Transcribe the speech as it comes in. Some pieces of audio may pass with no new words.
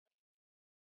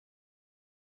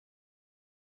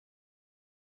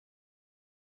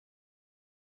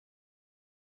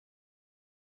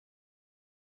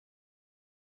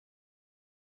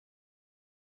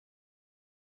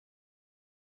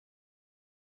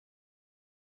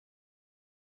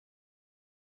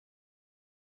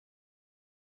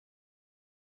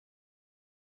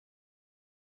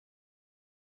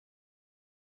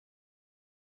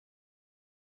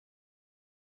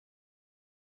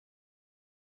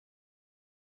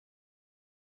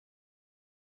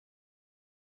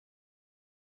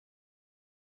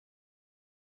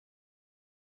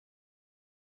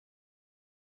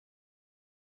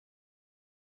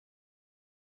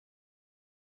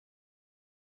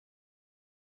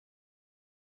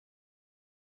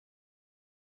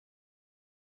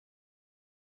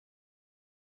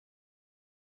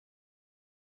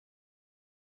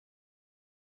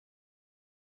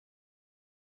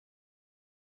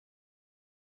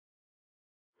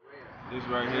This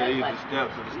right here is the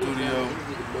steps of the studio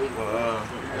where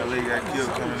LA got killed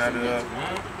coming out of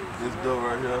this door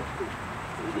right here.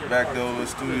 Back door of the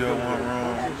studio, one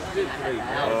room.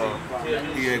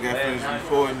 He had got finished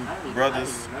recording.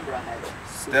 Brothers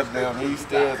stepped down these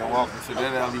stairs and walked into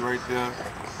that alley right there.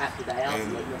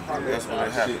 And that's when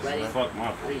it happened.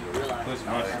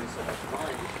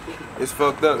 It's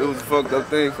fucked up. It was a fucked up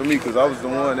thing for me because I was the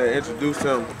one that introduced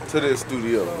him to this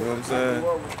studio. You know what I'm saying?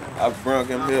 I brought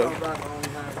him here.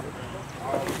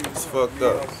 It's fucked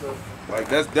up. Like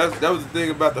that was the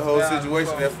thing about the whole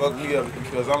situation that fucked me up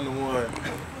because I'm the one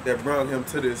that brought him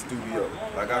to this studio.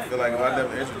 Like I feel like if I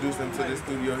never introduced him to this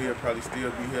studio, he'll probably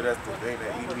still be here. That's the thing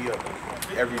that eat me up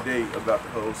every day about the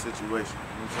whole situation. You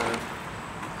know what I'm saying?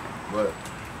 But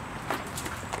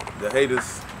the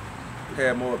haters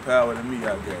had more power than me,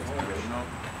 I guess. You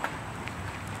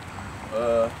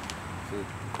know?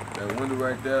 That window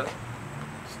right there.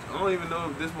 I don't even know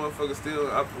if this motherfucker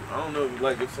still. I don't know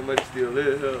if somebody still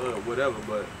live here or whatever.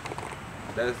 But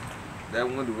that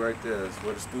window right there is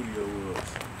where the studio was.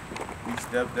 We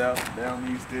stepped out down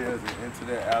these stairs and into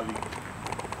that alley,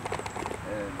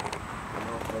 and the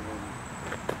motherfucking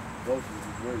ghost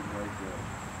was waiting right there.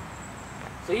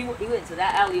 So he went to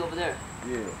that alley over there?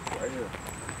 Yeah, right here.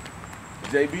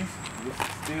 JB was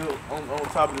still on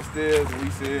top of the stairs, and he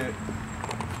said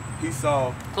he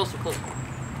saw. Closer.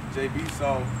 JB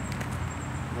saw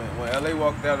when LA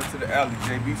walked out into the alley.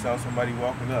 JB saw somebody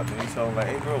walking up, and he saw like,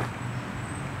 "Hey, bro,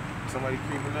 somebody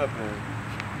creeping up," and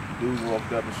dude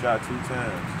walked up and shot 2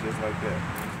 times, just like that.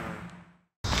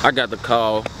 I got the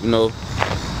call,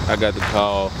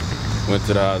 went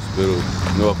to the hospital,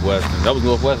 Northwestern. That was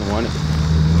Northwestern, wasn't it?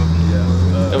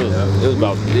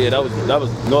 Yeah. That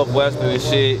was Northwestern and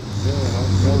shit.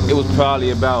 It was probably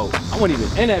about, I wasn't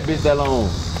even in that bitch that long.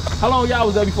 How long y'all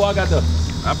was there before I got there?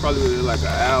 I probably was there like an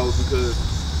hour because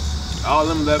all of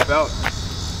them left out.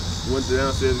 Went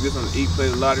downstairs to get something to eat, play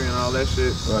the lottery and all that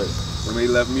shit. Right. When they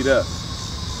left me there.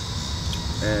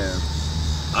 And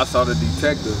I saw the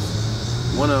detectives.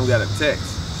 One of them got a text,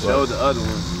 showed the other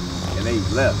one, and they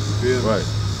left. You feel me? Right.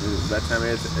 By the time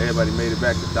everybody made it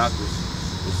back, the doctors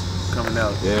was coming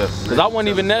out. Yeah. Cause I wasn't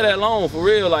even there that long, for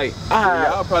real. Like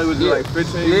I probably was there like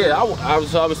 15 minutes. Yeah, I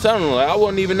was telling them, like I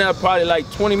wasn't even there probably like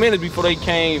 20 minutes before they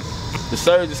came. The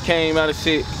surgeons came out of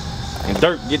shit, and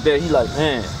Dirk get there. He like,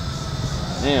 man,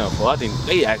 damn, bro, I think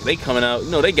they coming out.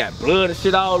 They got blood and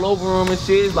shit all over them and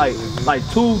shit. It's like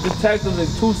 2 detectives and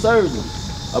 2 surgeons,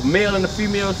 a male and a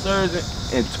female surgeon,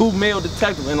 and 2 male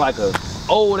detectives, and like a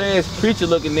old ass preacher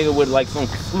looking nigga with like some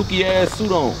fluky ass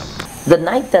suit on. The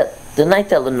night that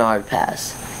Leonard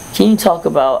passed, can you talk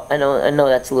about? I know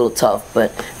that's a little tough,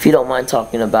 but if you don't mind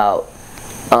talking about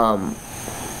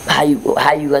how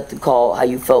you got the call, how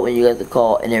you felt when you got the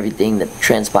call, and everything that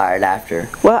transpired after.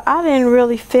 Well, I didn't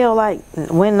really feel like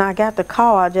when I got the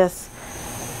call. I just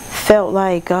felt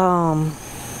like I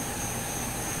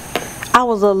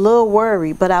was a little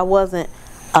worried, but I wasn't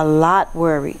a lot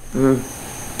worried.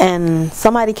 And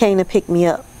somebody came to pick me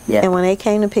up. Yeah. And when they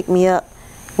came to pick me up,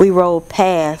 we rode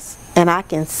past, and I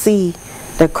can see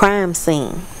the crime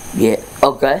scene. Yeah.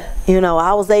 Okay.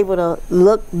 I was able to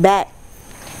look back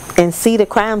and see the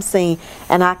crime scene,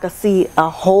 and I could see a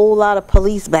whole lot of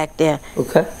police back there.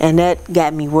 Okay. And that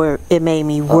got me worried. It made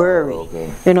me worried.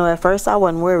 Okay. At first I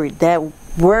wasn't worried. That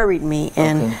worried me,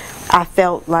 and I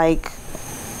felt like,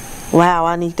 wow,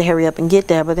 I need to hurry up and get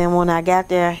there. But then when I got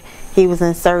there, he was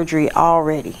in surgery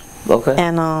already. Okay.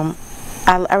 And I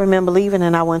remember leaving,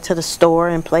 and I went to the store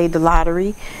and played the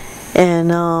lottery,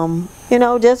 and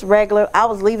just regular. I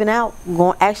was leaving out,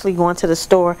 going to the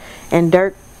store, and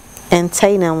Dirk and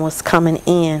Tatum was coming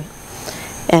in,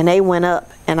 and they went up,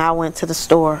 and I went to the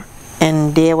store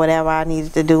and did whatever I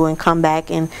needed to do and come back,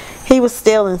 and he was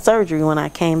still in surgery when I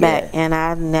came back, and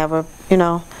I never,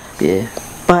 Yeah.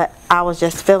 But I was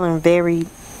just feeling very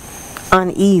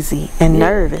uneasy and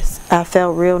nervous. I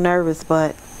felt real nervous,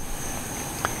 but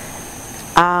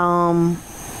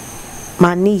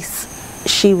my niece,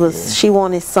 she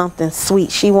wanted something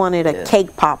sweet. She wanted a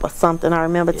cake pop or something. I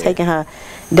remember taking her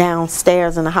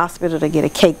downstairs in the hospital to get a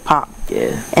cake pop.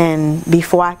 Yeah. And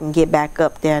before I can get back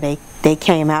up there, they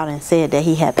came out and said that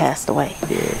he had passed away.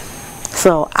 Yeah.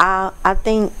 So I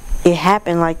think it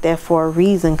happened like that for a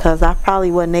reason, because I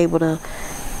probably wasn't able to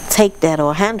take that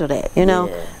or handle that,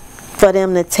 for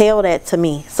them to tell that to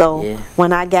me. So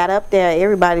when I got up there,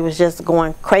 everybody was just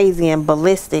going crazy and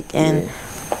ballistic, and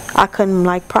I couldn't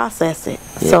process it.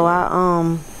 So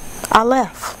I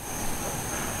left.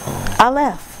 I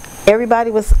left. Everybody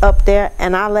was up there,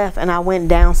 and I left, and I went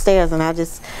downstairs, and I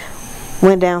just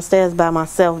went downstairs by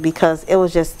myself because it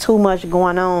was just too much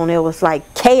going on. It was like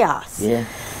chaos. chaos. Yeah.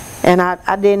 And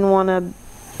I didn't want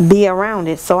to be around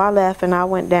it, so I left and I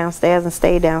went downstairs and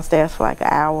stayed downstairs for like an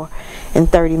hour and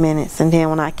 30 minutes. And then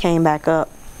when I came back up,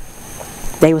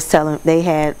 they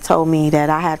had told me that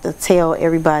I had to tell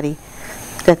everybody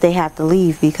that they had to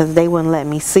leave because they wouldn't let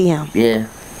me see him. Yeah.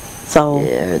 So yeah,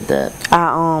 I heard that.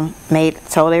 I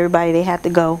told everybody they had to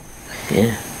go.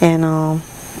 Yeah. And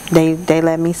they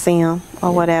let me see him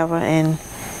or whatever, and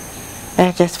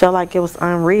I just felt like it was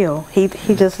unreal. He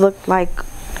just looked like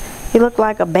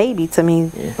a baby to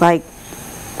me. Yeah. Like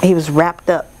he was wrapped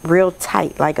up real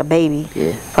tight like a baby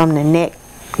from the neck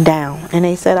down, and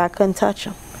they said I couldn't touch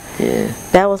him. Yeah.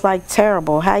 That was like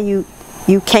terrible. How you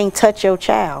can't touch your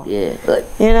child. Yeah. Like,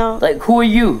 you know? Like, who are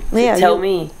you to tell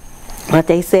me? But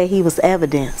they said he was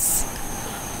evidence.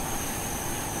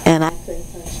 And I couldn't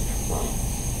touch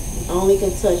him. I only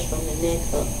can touch from the neck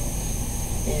up.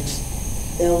 And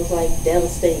that was like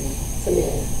devastating to me.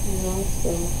 You know?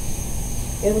 So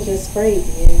it was just crazy.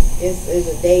 It's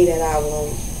a day that I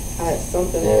won't,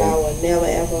 something that I will never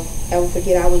ever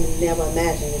forget. I would never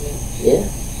imagine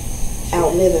it.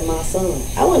 Outliving my son.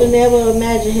 I would have never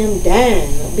imagined him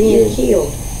dying or being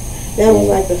killed. That was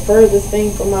like the furthest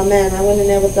thing from my mind. I would have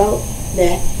never thought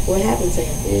that would happen to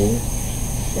him.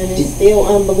 And it's still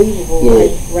unbelievable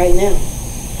right now.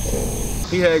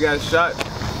 He had got shot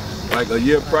like a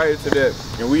year prior to that,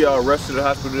 and we all rushed to the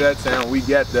hospital that time. We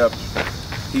got there.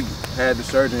 He had the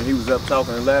surgery and he was up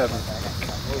talking and laughing.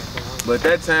 But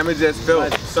that time it just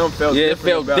felt, something felt different.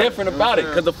 Yeah, it felt different about it.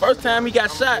 Because the first time he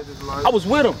got shot, I was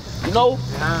with him, you know?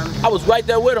 I was right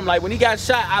there with him. Like when he got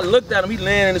shot, I looked at him, he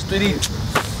laying in the street,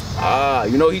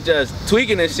 you know, he just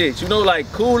tweaking and shit, you know,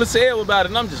 like cool as hell about it.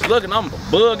 And I'm just looking, I'm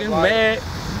bugging, mad.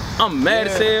 I'm mad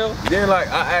as hell. Then like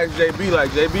I asked JB, like,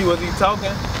 JB, was he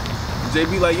talking?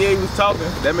 JB like, yeah, he was talking.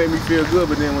 That made me feel good.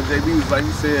 But then when JB was like,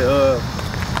 he said,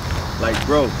 like,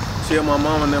 bro, tell my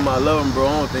mama and them I love him, bro.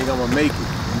 I don't think I'm gonna make it.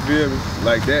 You feel me?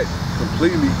 Like that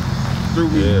completely threw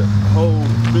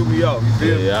me off. You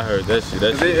feel me? Yeah, I heard that shit.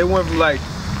 It went from like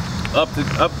up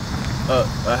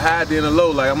a high then a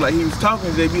low. Like I'm like, he was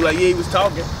talking. JB like, yeah, he was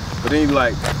talking. But then he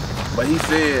like, but he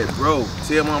said, bro,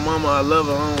 tell my mama I love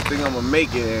her. I don't think I'm gonna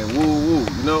make it. And woo woo,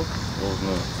 you know?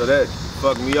 So that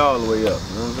fucked me all the way up.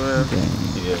 You know what I'm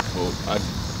saying? Yeah, cool.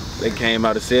 They came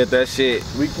out and said that shit.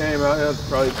 We came out here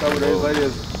probably a couple days later.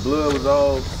 His blood was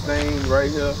all stained right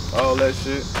here, all that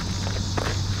shit.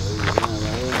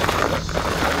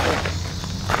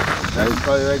 That was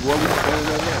probably like what we standing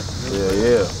there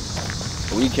now.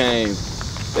 Yeah. We came,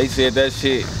 they said that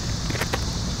shit.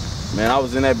 Man, I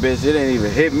was in that bitch, it didn't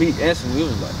even hit me instantly. It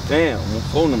was like, damn, I'm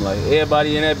phoning them like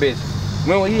everybody in that bitch.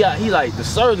 Remember he like the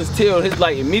surgeons tell his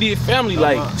like immediate family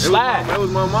like slide. That was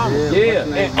my mama. Yeah.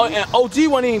 And OG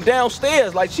wasn't even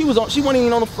downstairs. Like she wasn't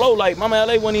even on the floor. Like Mama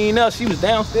LA wasn't even there. She was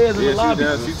downstairs in the lobby.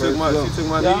 She took my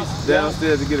niece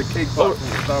downstairs to get a cake pop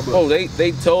from Starbucks. Oh,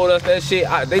 they told us that shit.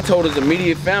 They told us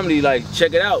immediate family like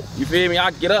check it out. You feel me?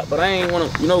 I get up, but I ain't wanna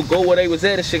go where they was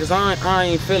at and shit. Cause I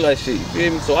ain't feel that shit. You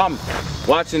feel me? So I'm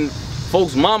watching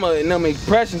folks' mama and them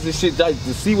impressions and shit like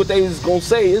to see what they was gonna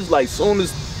say. It's like soon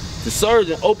as the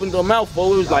surgeon opened her mouth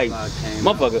for it was like,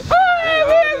 motherfucker.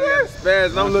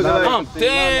 I'm looking like,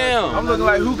 damn. I'm looking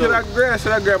like, who can I grab?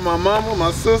 Should I grab my mama, my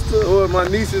sister, or my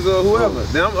nieces, or whoever?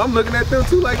 Then I'm looking at them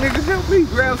too, like, niggas help me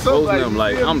grab somebody.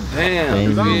 Like, I'm damn.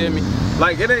 You feel me?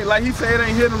 Like it ain't like he said it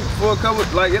ain't hit him for a couple.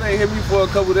 Like it ain't hit me for a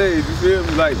couple days. You feel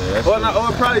me? Like or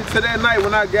probably to that night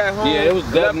when I got home. Yeah, it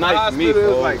was that night for me. It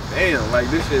was like damn, like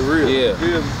this shit real. Yeah,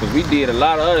 because we did a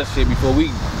lot of other shit before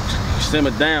we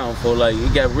simmered down for like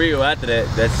it got real after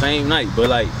that same night. But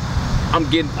like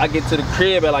I get to the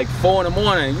crib at like 4 in the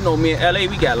morning. You know me in LA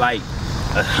we got like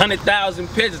 100,000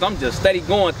 pictures. I'm just steady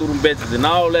going through them bitches and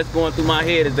all that's going through my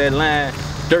head is that line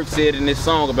Dirk said in this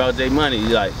song about J Money. He's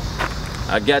like,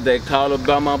 I got that call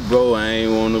about my bro, I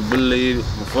ain't wanna believe it.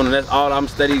 That's all I'm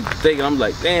steady thinking. I'm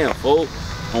like, damn, folks.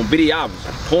 On video, I was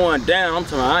pouring down. I'm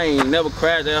telling you, I ain't never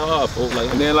crashed that hard, folks. Like,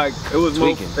 and then like it was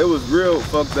real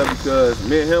fucked up because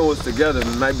me and him was together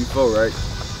the night before, right?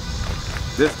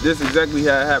 This exactly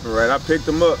how it happened, right? I picked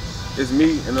him up. It's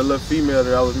me and a little female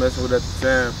that I was messing with at the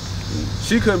time.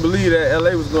 She couldn't believe that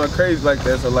LA was going crazy like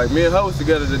that. So like me and her was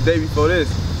together the day before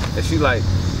this, and she like,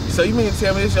 so you mean to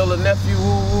tell me this your little nephew?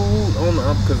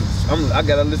 Cause I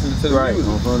gotta listen to the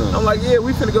music. I'm like, yeah,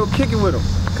 we finna go kick it with him.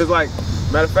 Cause like,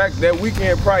 matter of fact, that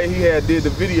weekend prior he had did the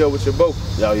video with your boat.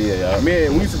 Yeah.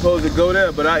 Man, we supposed to go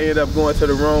there, but I ended up going to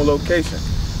the wrong location.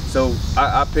 So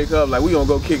I pick up like we gonna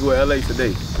go kick it with LA today.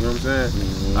 You know what I'm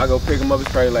saying? I go pick him up. It's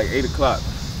probably like 8 o'clock.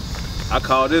 I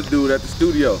called this dude at the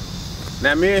studio.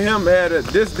 Now me and him had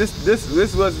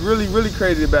this was really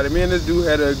crazy about it. Me and this dude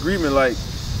had an agreement like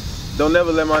don't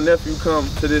never let my nephew come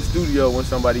to this studio when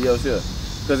somebody else here.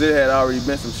 Cause it had already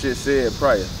been some shit said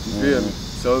prior, you feel me?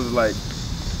 So it was like,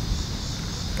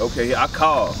 okay, I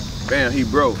called, bam, he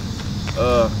broke.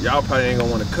 Y'all probably ain't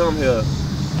gonna wanna come here.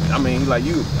 I mean, he like,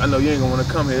 I know you ain't gonna wanna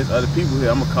come here, there's other people here,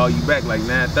 I'm gonna call you back like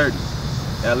 9:30.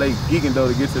 LA geeking though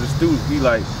to get to the studio. He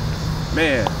like,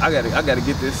 man, I gotta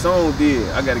get this song did.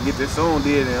 I gotta get this song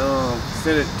did and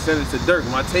send it to Dirk.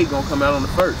 My tape gonna come out on the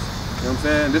 1st. You know what I'm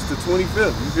saying? This the 25th.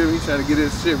 You feel me? He's trying to get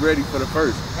his shit ready for the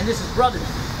 1st. And this is Brothers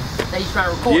that he's trying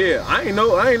to record. Yeah, I ain't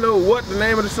know what the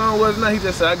name of the song was now. He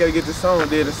just said I gotta get this song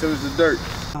did and send it to Dirk.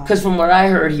 Because from what I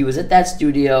heard, he was at that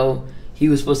studio. He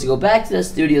was supposed to go back to that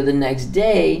studio the next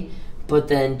day, but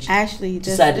then actually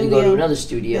decided to go to another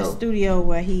studio. The studio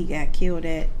where he got killed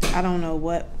at. I don't know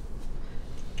what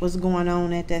was going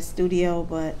on at that studio,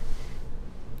 but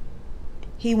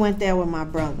he went there with my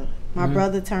brother. My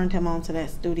brother turned him on to that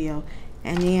studio,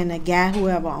 and then the guy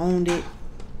whoever owned it,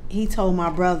 he told my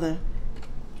brother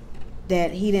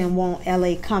that he didn't want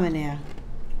LA coming there.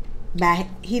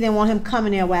 He didn't want him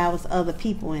coming there while there was other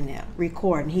people in there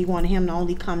recording. He wanted him to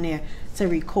only come there to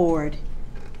record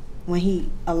when he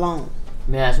alone.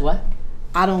 May I ask what?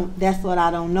 That's what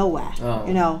I don't know why. Oh.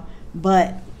 You know,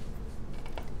 but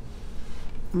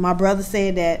my brother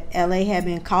said that LA had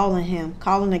been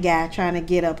calling the guy trying to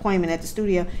get an appointment at the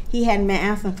studio. He hadn't been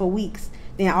answering for weeks.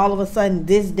 Then all of a sudden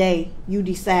this day you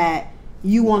decide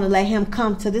you want to let him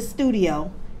come to the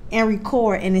studio and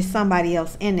record, and there's somebody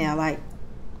else in there, like.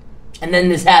 And then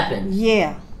this happened.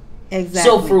 Yeah, exactly.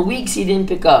 So for weeks he didn't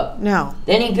pick up. No.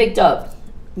 Then he picked up.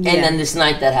 Yeah. And then this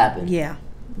night that happened. Yeah.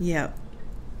 Yep.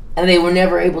 And they were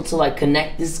never able to like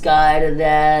connect this guy to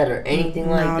that or anything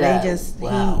like that. No, they just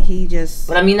wow. he just.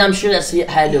 But I mean, I'm sure that's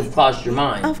had to have crossed your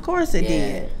mind. Of course it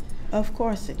did. Of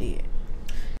course it did.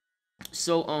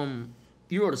 So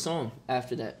you wrote a song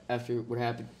after that, after what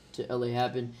happened to LA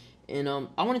happened, and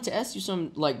I wanted to ask you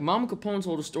some, like Mama Capone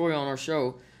told a story on our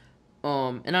show,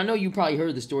 and I know you probably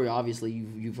heard the story. Obviously,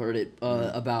 you've heard it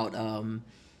about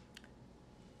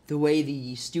the way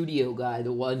the studio guy,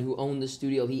 the one who owned the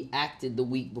studio, he acted the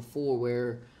week before,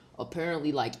 where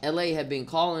apparently like LA had been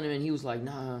calling him and he was like,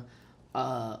 nah,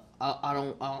 I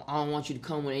don't want you to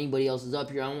come when anybody else is up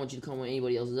here. I don't want you to come when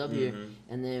anybody else is up here.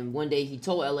 And then one day he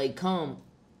told LA come,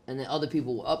 and then other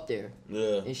people were up there.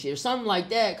 Yeah. And shit, or something like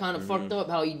that. Kind of fucked up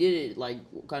how he did it. Like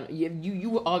kind of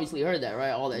you obviously heard that,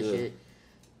 right? All that shit.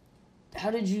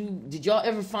 How did y'all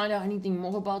ever find out anything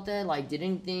more about that? Like, did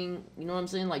anything, you know what I'm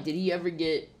saying? Like, did he ever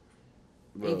get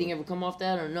anything ever come off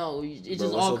that, or no? It's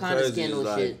just all kind of scandalous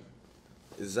like, shit.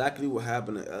 Exactly what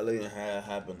happened in LA and how it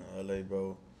happened in LA,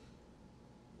 bro.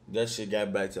 That shit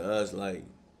got back to us like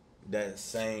that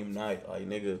same night. Like,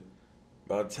 nigga,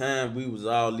 by the time we was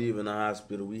all leaving the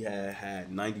hospital, we had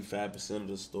 95% of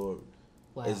the story.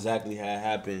 Wow. Exactly how it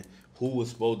happened, who was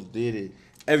supposed to did it,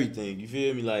 everything. You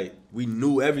feel me? Like, we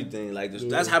knew everything. Like,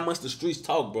 that's how much the streets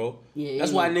talk, bro.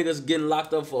 That's why niggas getting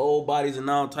locked up for old bodies and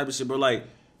all type of shit, bro. Like,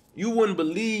 you wouldn't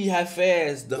believe how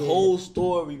fast the whole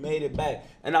story made it back.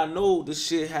 And I know the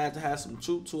shit had to have some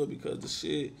truth to it, because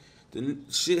the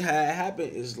shit had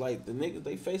happened is like the niggas,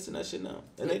 they facing that shit now.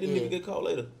 And they didn't even get caught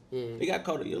later. They got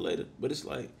caught a year later. But it's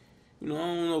like, you know, I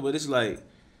don't know, but it's like,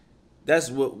 that's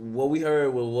what we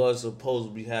heard what was supposed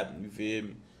to be happening. You feel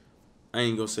me? I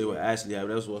ain't gonna say what actually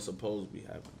happened. That's what's supposed to be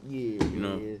happening. Yeah, you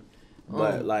know? Yeah.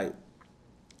 But like,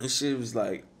 this shit was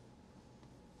like,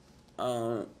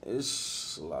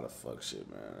 it's a lot of fuck shit,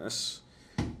 man. That's,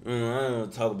 I don't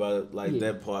want to talk about it like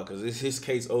that part, because it's his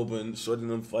case open. Shorty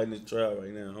them fighting his trial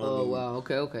right now. Oh wow,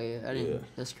 okay. I didn't.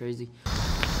 That's crazy.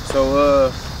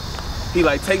 So he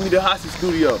like, take me to Hossie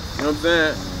studio. You know what I'm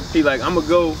saying? He like, I'm gonna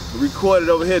go record it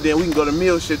over here. Then we can go to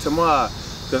Mill shit tomorrow.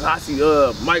 Cause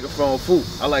Hossie microphone fool.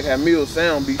 I like how Mill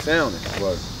sound be sounding.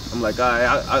 Right. I'm like, all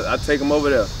right, I take him over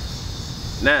there.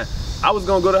 Now I was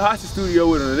gonna go to Hossie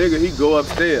studio with him. The nigga, he go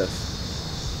upstairs.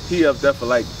 He up there for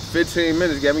like 15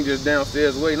 minutes, got me just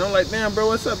downstairs waiting. I'm like, damn, bro,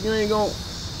 what's up? You ain't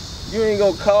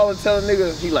gonna call and tell a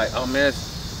nigga? He like, oh man.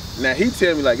 Now he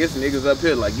tell me like, it's niggas up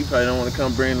here. Like, you probably don't want to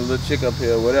come bring the little chick up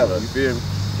here or whatever. You feel me?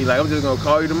 He like, I'm just gonna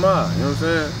call you tomorrow. You know what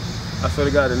I'm saying? I swear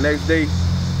to God, the next day,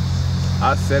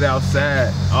 I sat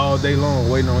outside all day long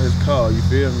waiting on his call. You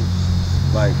feel me?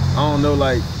 Like, I don't know,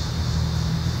 like,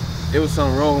 it was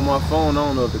something wrong with my phone. I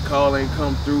don't know if the call ain't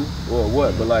come through or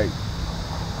what, but like,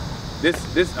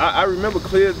 I remember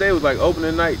clear as day. It was like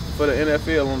opening night for the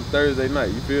NFL on Thursday night.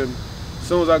 You feel me? As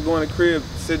soon as I go in the crib,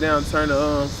 sit down, turn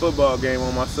the football game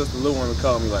on, my sister Lou wanna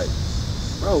call me like,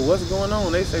 bro, what's going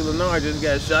on? They say Lenard just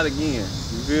got shot again.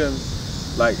 You feel me?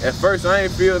 like at first I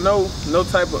ain't feel no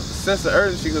type of sense of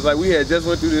urgency because like we had just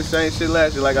went through this same shit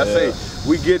last year. Like I say,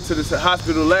 we get to the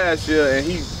hospital last year and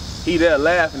he there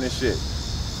laughing and shit.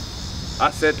 I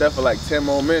sat there for like 10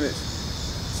 more minutes.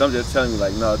 Some just telling me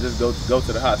like, no, just go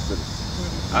to the hospital.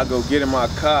 I go get in my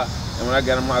car, and when I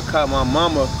got in my car, my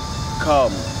mama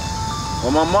called me.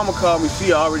 When my mama called me,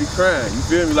 she already crying. You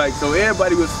feel me? Like, so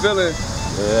everybody was feeling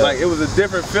like it was a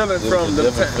different feeling from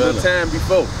the time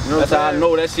before. You know That's how I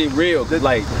know that shit real.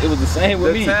 Like, it was the same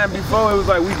with me. The time before, it was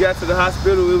like we got to the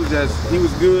hospital, it was just, he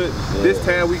was good. This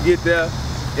time we get there,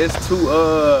 it's two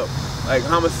like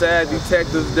homicide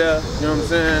detectives there, you know what I'm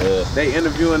saying? They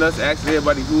interviewing us, asking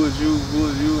everybody who is you,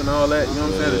 and all that, you know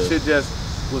what I'm saying? The shit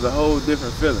just was a whole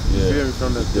different feeling, you feel me,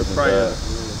 from the prior.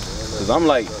 Cause I'm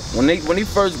like, when he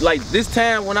first, like this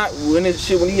time when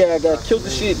he had got killed the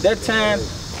shit, that time,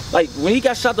 like when he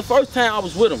got shot the first time I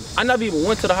was with him. I never even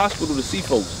went to the hospital to see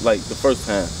folks, like the first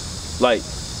time. Like,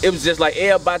 it was just like,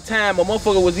 by time a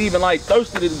motherfucker was even like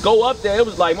thirsty to go up there, it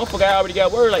was like, motherfucker already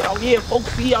got word, like, oh yeah,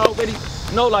 folks, he already,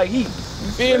 you know, like you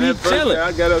feel me, chilling.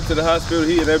 I got up to the hospital,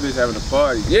 he and that bitch having a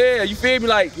party. Yeah, you feel me,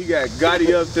 like. He got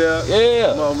Gotti up there.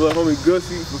 Yeah. My little homie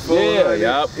Gussie before.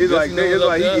 Yeah, It's like,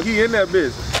 he in that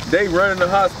bitch. They running the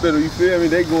hospital, you feel me?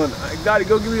 They going, Gotti,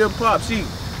 go give me a pop. She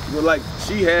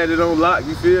had it on lock,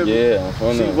 you feel me?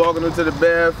 Yeah, she walking into the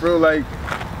bathroom, like,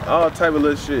 all type of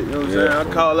little shit, you know what I'm saying? I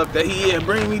call up there,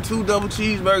 bring me 2 double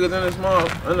cheeseburgers and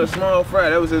a small fry.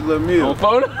 That was his little meal. On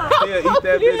phone? Yeah, eat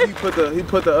that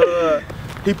bitch.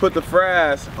 He put the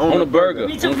fries on the burger. On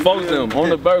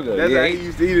the burger. That's how he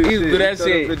used to eat it. He used to do that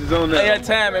shit. They had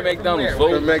time at McDonald's,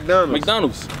 folks.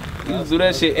 McDonald's. He used to do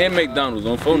that shit in McDonald's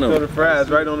on phone number. Put the fries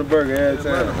right on the burger every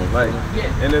time. Like,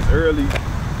 and it's early,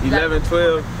 11,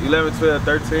 12,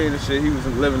 13 and shit. He was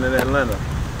living in Atlanta. You know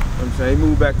what I'm saying? He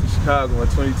moved back to Chicago in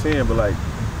 2010, but like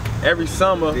every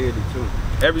summer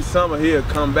he'll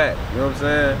come back. You know what I'm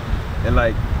saying? And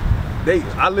like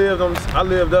I lived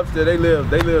upstairs. They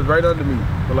lived right under me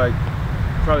for like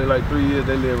probably like 3 years.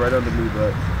 They lived right under me,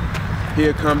 but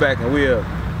he'll come back and we'll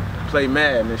play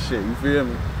Madden and shit. You feel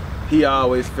me? He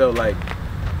always felt like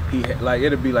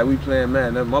it'll be like we playing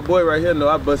Madden. Now, my boy right here know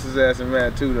I bust his ass in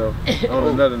Madden too though. On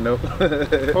another note.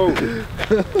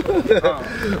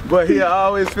 But he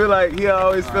always feel like I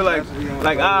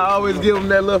always give him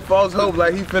that little false hope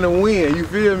like he finna win. You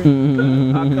feel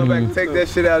me? I come back and take that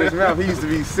shit out of his mouth. He used to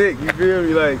be sick. You feel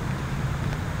me? Like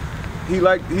he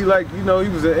you know, he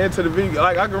was into the video.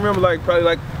 Like I can remember like probably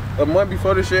like a month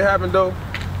before this shit happened though.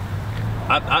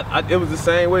 It was the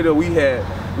same way that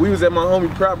we was at my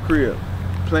homie prop crib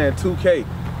playing 2K.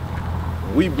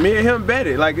 Me and him bet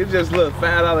it, like it's just a little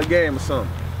 $5 game or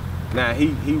something. Now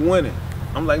he winning.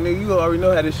 I'm like, nigga, you already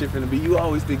know how this shit finna be. You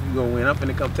always think you gonna win. I'm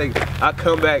finna come take it. I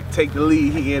come back, take the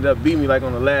lead. He end up beat me like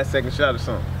on the last second shot or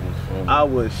something. I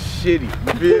was shitty.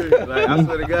 You feel me? Like I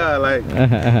swear to God, like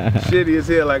shitty as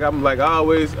hell. Like I'm like now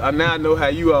I know how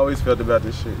you always felt about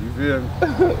this shit. You feel me?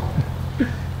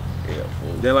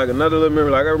 Then like another little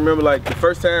memory, like I remember like the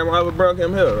first time I ever brought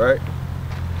him here, right?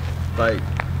 Like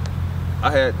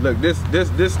I had, look, this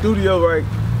studio, right?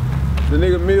 The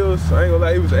nigga Mills, I ain't gonna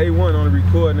lie, he was A1 on the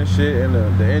recording and shit, and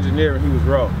the engineering, he was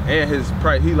raw. And his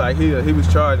price, he was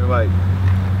charging like,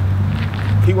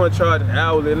 he wasn't charging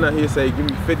hourly, and he'd say, give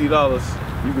me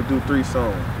 $50, you could do 3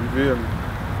 songs, you feel me?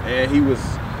 And he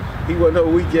wasn't no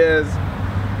weak ass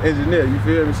engineer, you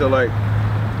feel me? So like,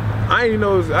 I ain't even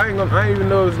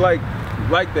know it was like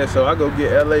that. So I go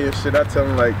get LA and shit. I tell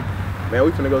him like, man,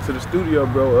 we finna go to the studio,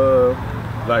 bro.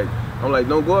 Like, I'm like,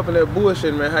 don't go up in that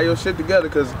bullshit, man. Have your shit together,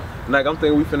 cause like I'm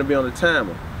thinking we finna be on the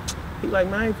timer. He like,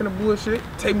 man, I ain't finna bullshit.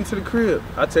 Take me to the crib.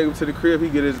 I take him to the crib. He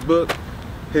get his book,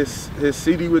 his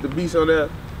CD with the beats on there.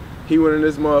 He went in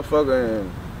this motherfucker and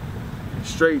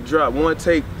straight drop one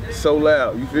take, So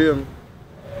Loud. You feel me?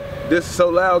 This So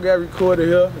Loud got recorded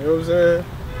here. You know what I'm saying?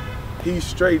 He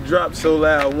straight dropped So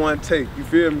Loud one take. You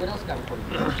feel me? What else got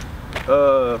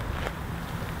recorded?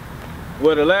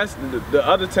 Well, the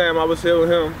other time I was here with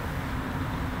him,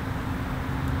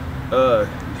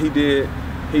 he did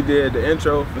the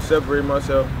intro for Separate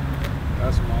Myself.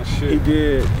 That's my shit. He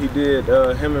did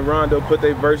him and Rondo put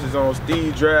their verses on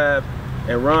Steve Drive,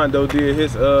 and Rondo did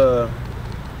his was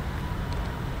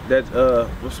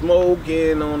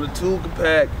smoking on the Tuka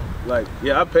pack. Like,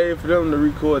 yeah, I paid for them to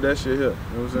record that shit here.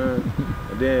 You know what I'm saying?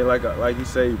 And then like you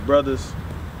say, Brothers,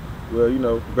 well, you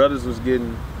know, Brothers was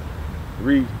getting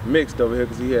remixed over here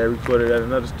because he had recorded at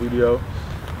another studio.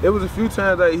 It was a few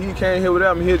times that he came here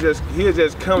without me. He'll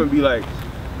just come and be like,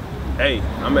 hey,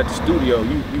 I'm at the studio.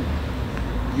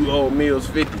 You owe Mills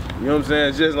 50. You know what I'm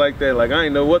saying? Just like that. Like I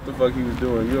ain't know what the fuck he was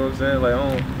doing. You know what I'm saying? Like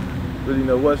really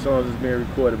know what songs is being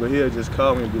recorded, but he'll just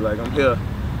call me and be like, I'm here.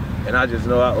 And I just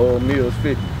know I owe meals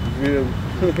 50. You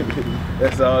feel me?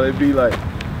 That's all it be like.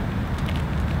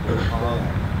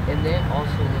 And then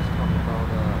also let's talk about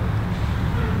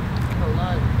a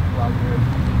lot while we're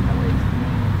using LA's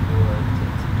name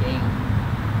to gain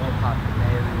more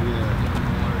popularity, to get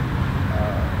more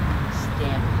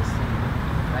stamp in the city,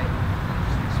 right?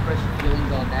 Express your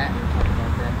feelings on that and talk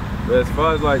about that. But as far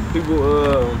as like people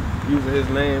using his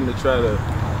name to try to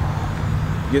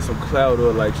get some clout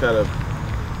or like try to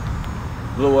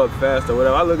blow up fast or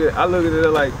whatever, I look at it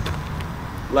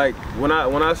like when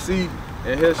I see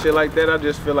and hear shit like that, I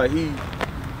just feel like he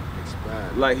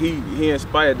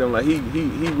inspired them, like he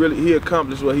really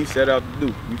accomplished what he set out to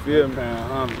do. You feel me?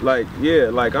 Like yeah,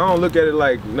 like I don't look at it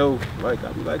like no, like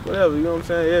I be like whatever, you know what I'm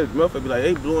saying? Yeah, motherfucker be like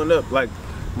they blowing up, like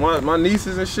my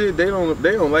nieces and shit, they don't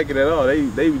like it at all. They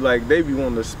be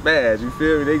wanting to spaz, you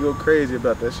feel me? They go crazy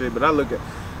about that shit. But I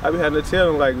be having to tell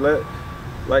them like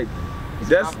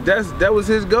that was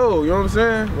his goal, you know what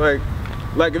I'm saying?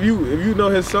 Like if you know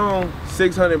his song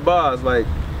 600 bars, like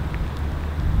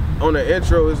on the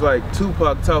intro it's like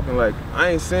Tupac talking like,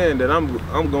 I ain't saying that I'm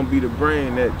gonna be the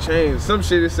brain that changed some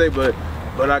shit to say, but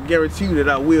I guarantee you that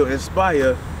I will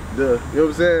inspire the, you know what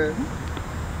I'm saying?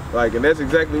 Like, and that's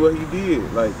exactly what he did.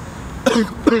 Like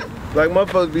like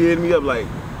motherfuckers be hitting me up like,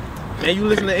 man, you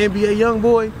listen to NBA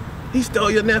Youngboy? He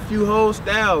stole your nephew whole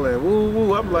style and woo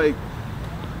woo. I'm like,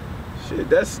 shit,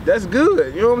 that's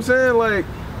good. You know what I'm saying?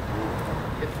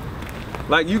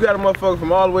 Like you got a motherfucker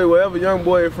from all the way wherever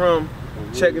Youngboy is from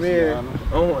checking in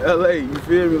on LA. You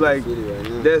feel me? Like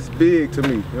that's big to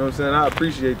me. You know what I'm saying? I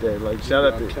appreciate that. Like shout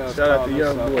out to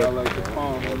Youngboy.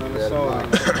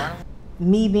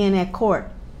 Me being at court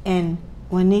and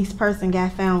when this person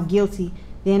got found guilty,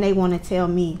 then they want to tell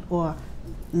me or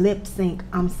lip sync,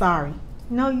 I'm sorry.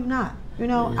 No, you're not. You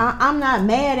know, I'm not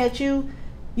mad at you.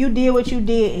 You did what you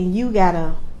did and you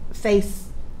gotta face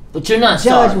but you're not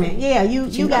judgment. Sorry. Yeah,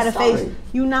 you gotta face.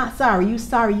 You not sorry. You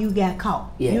sorry you got caught.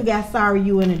 Yeah. You got sorry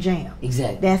you in a jam.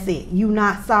 Exactly. That's it. You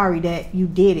not sorry that you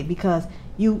did it because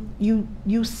you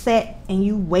sat and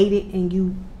you waited and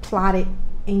you plotted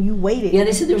and you waited. Yeah,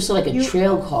 they said there was like a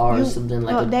trail car or something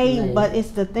like that. But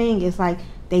it's the thing. It's like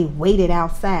they waited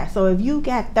outside. So if you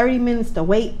got 30 minutes to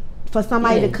wait for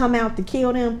somebody to come out to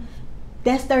kill them,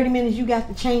 that's 30 minutes you got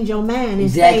to change your mind and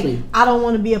say, I don't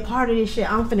want to be a part of this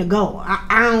shit. I'm finna go.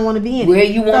 I don't want to be in where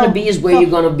you want to be is where you're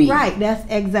going to be. Right, that's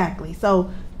exactly.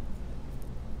 So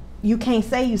you can't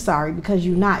say you sorry because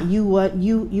you're not.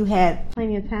 You had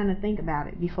plenty of time to think about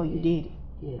it before you did it.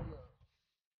 Yeah.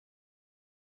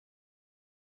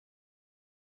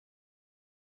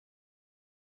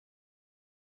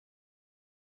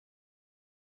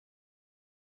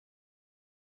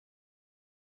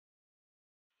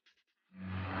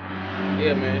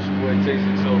 Yeah, man, it's your boy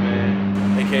Jason Show,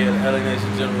 man, aka the LA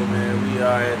Nation General, man. We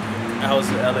are at the House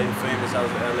of LA, the famous House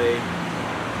of LA.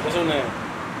 What's her name?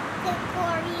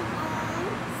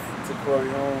 Corey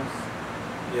Holmes.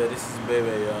 Yeah, this is Bebe,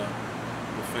 the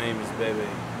famous Bebe.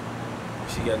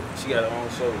 She got her own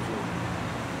show too.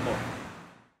 Come on.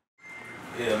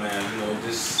 Yeah, man, you know,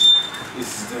 this is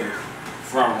the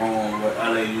front room where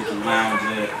LA used to lounge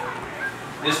at.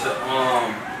 This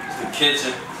the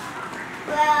kitchen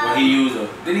where he used her.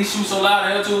 Did he shoot so loud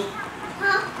in here too?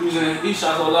 Huh? He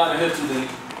shot so loud in here too, didn't he?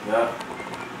 Yeah.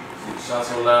 He shot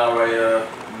so loud right here,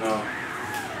 you know.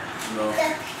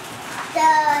 The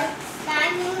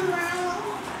dining room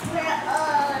where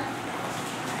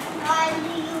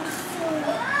Riley used to.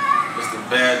 It's the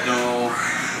bathroom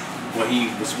where he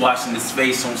was washing his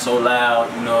face on so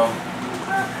loud, you know.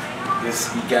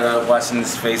 He got out washing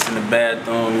his face in the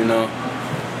bathroom, you know.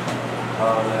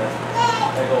 All that.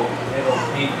 There go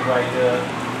Pinky right there.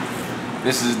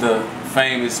 This is the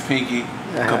famous Pinky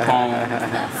Capone.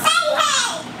 Say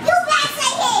hey! You better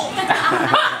say hey!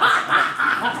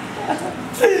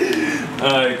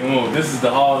 Alright, come on. This is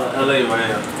the Hall of LA right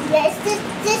here. Yes, this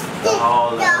the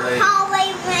Hall of LA.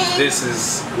 hallway man. This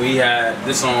is, we had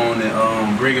this on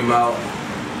and Bring Him Out.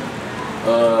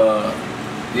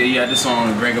 Yeah, this on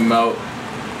and Bring Him Out.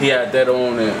 He had that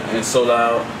on and So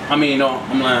Loud. I mean, no,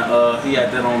 I'm lying. He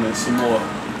had that on and some more.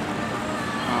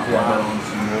 He had that on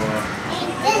some more.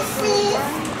 And this is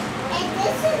his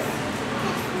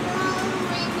mom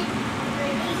when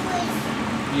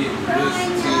he was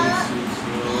growing up.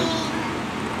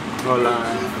 No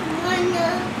line.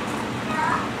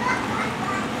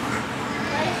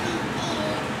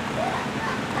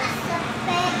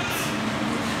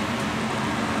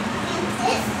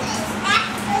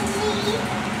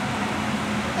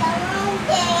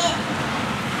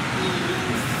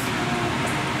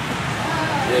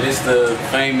 Yeah, this Mr.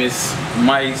 Famous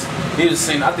Mike. He was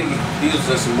singing, I think he was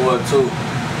just some more too.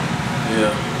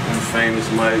 Yeah, Famous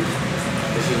Mike.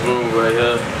 This is room right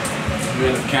here.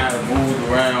 Really kind of moved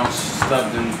around,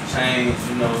 stuff done changed,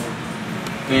 you know,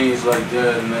 things like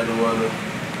that and that or other.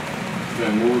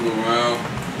 Been moved around.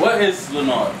 What is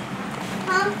Leonard?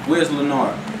 Huh? Where's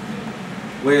Leonard?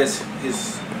 Where's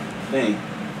his thing?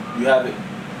 You have it?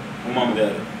 My mama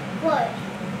got it. What?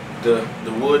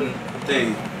 The wooden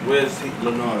thing. Where's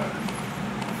Leonard?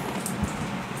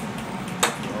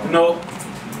 No.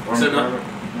 Is it not?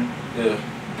 Yeah.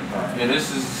 Yeah, this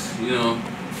is, you know.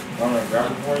 I'm gonna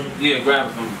grab it for you. Yeah, grab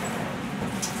it from me.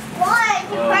 What?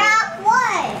 Grab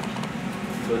what?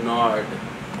 Leonard.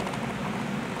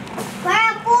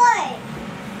 Grab what?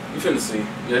 You finna see.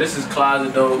 Yeah, this is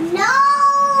closet door. No!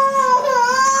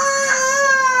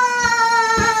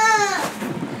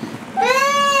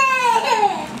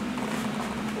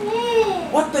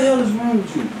 What the hell is wrong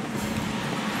with you?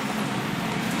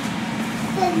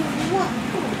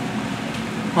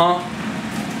 Huh?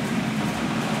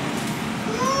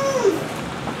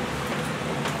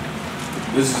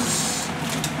 This is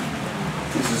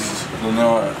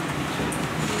Leonard.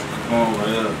 Come on,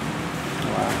 right up.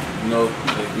 Wow. You know,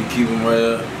 like we keep him right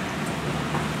up.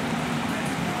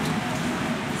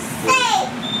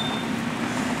 Safe.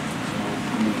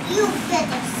 You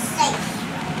better safe.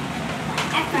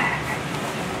 Ever.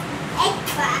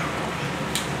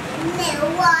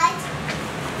 Little what?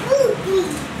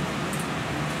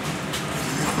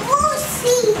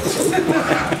 Lucy.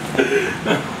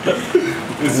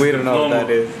 We don't know what that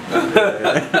is.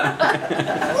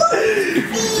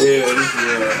 Yeah, this is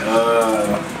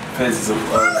pictures of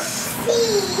us.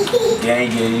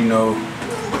 Gang, you know,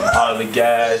 all the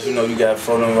guys, you know, you got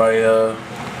photo right here.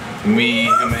 Me,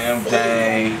 him and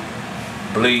Dang,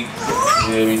 Bleak,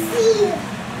 you hear me?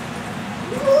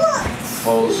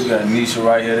 Folks, you got Nisha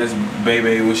right here. This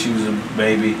baby when she was a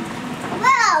baby.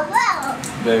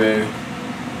 Whoa. Baby.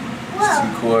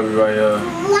 See Corey right here.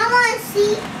 Mama,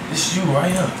 see? This is you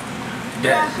right here.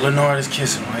 That Leonard is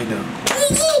kissing right there.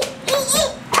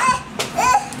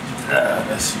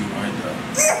 That's you right there.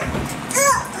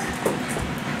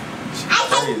 I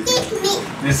can kick me.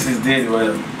 This is Daddy right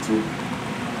here too.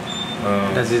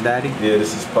 That's his daddy? Yeah,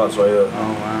 this is Pops right here.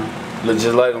 Oh, wow. Look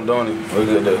just like him, don't he? Look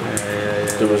at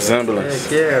the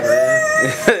resemblance. Yeah, man.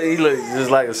 He look just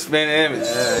like a spin image.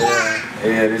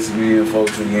 Yeah, this is me and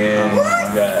folks again. We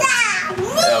got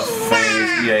F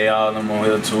Famous, EA, all them on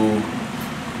here too.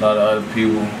 A lot of other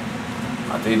people.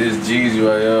 I think this is Jeezy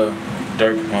right here.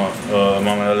 Dirk,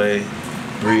 Mama LA,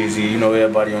 Breezy. You know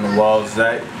everybody on the walls.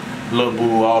 Zach, Lil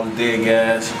Boo, all the dead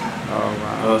guys. Oh,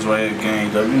 wow. Us right here,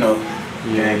 gang up. You know,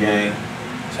 gang.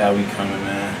 That's how we coming,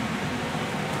 man.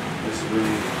 This is really, you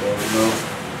know.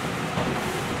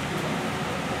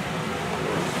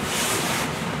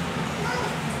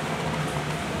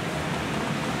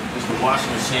 It's the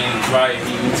washing machine, dryer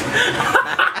heat.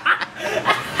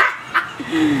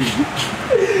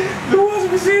 The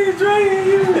washing machine, dryer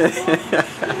heat.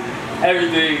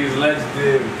 Everything is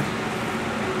legendary.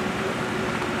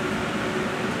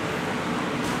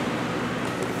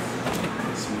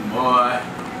 Some boy.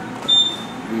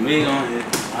 Me on it.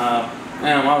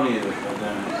 Damn, I don't need it.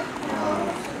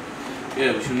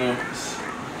 Yeah, but you know, it's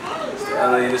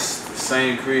LA, it's the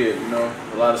same crib, you know.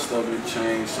 A lot of stuff been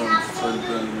changed, certain things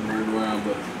been moved around,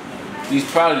 but these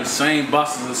probably the same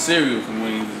boxes of cereal from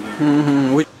when he was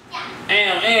little.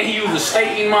 And he used to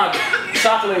stay eating my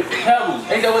chocolate pebbles.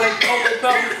 Ain't that what they call they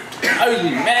pebbles? I used to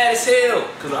be mad as hell,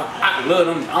 cause I love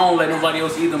them. I don't let nobody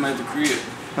else eat them at the crib.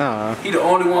 He the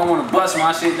only one want to bust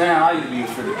my shit down. I used to be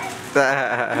afraid.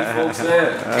 Folks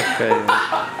said. Okay.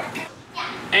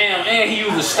 And he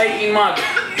used to stay eating my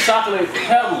chocolate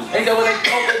pebbles. Ain't that what they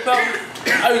call they pebbles?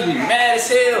 I used to be mad as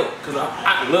hell, cause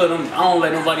I love them. I don't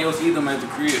let nobody else eat them at the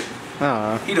crib.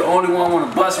 He the only one want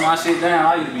to bust my shit down.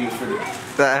 I used to be afraid.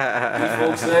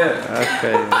 Folks said.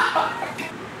 Okay.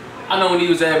 I know when he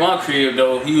was at my crib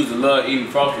though, he used to love eating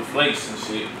Frosted Flakes and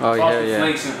shit. Oh, Frosted yeah.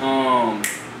 Flakes and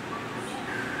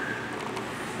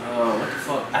what the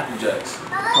fuck? Apple Jacks.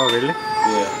 Oh, really?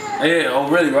 Yeah. Oh,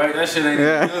 really? Right? That shit ain't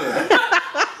even good.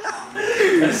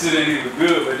 That shit ain't even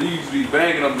good, but he used to be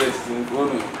banging them bitches in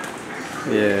front of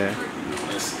him. Yeah.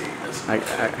 Let's see. I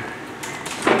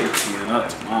teeing up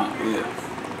tomorrow. Yeah.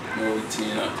 No, we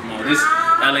teeing up tomorrow. This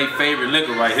LA favorite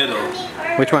liquor right here though.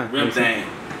 Which one?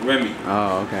 Remy.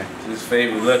 Oh, okay. His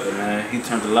favorite liquor, man. He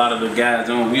turned a lot of the guys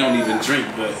on. We don't even drink,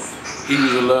 but he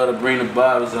used to love to bring the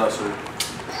bottles out. So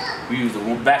we used to,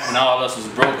 back when all us was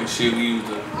broken shit, we used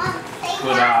to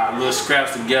put our little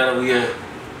scraps together. We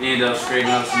end up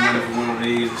straightening up some money for one of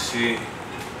these and shit.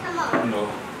 You know,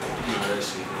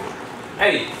 that shit.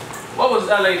 Hey, what was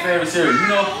LA favorite series? You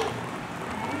know?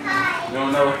 You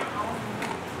don't know?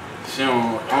 She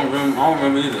don't, I don't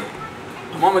remember either.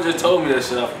 My mama just told me that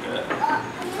shit, I forgot.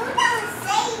 You don't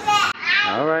say that.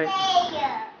 All right.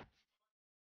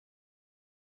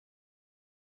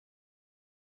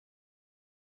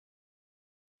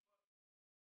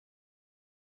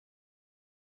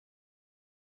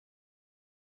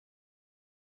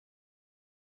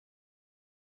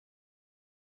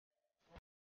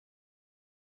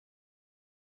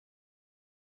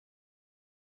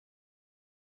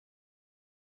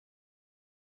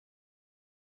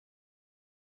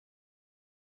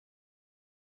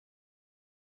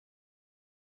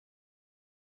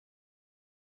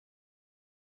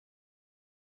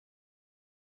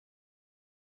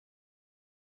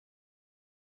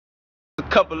 A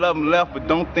couple of them left, but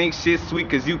don't think shit sweet,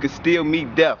 cause you can still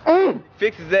meet death.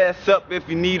 Fix his ass up if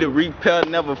you need a repair.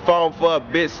 Never fall for a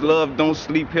bitch, love don't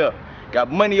sleep here. Got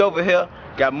money over here,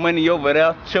 got money over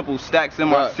there. Triple stacks in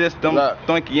my system,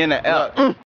 thunky in the air. He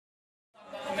ain't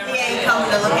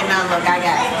coming to look at none. Look, I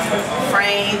got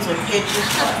frames with pictures.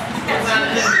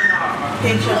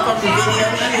 Pictures from the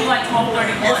video shoot.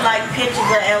 It's like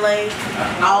pictures of LA,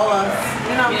 all of,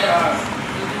 you know,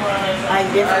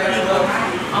 like different people.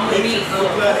 Pictures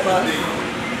of us.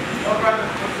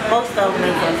 Most of them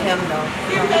is of him though.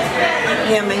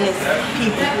 Him and his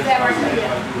people.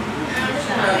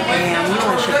 Damn, you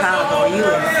in Chicago. You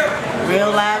in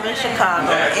real live in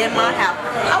Chicago. In my house.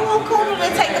 I want Cooler to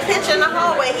take a picture in the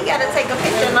hallway. He got to take a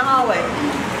picture in the hallway.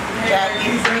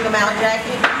 Jackie, bring him out,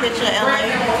 Jackie. Picture in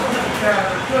LA.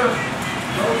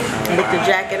 With the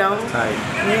jacket on.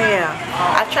 Yeah.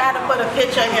 I tried to put a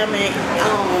picture of him in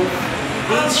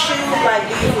these shoes, like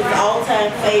these was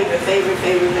all-time favorite.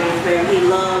 He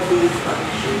loved these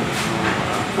fucking shoes.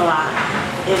 So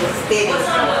it was steady.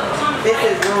 This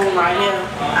is room right here.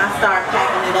 I started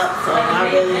packing it up, so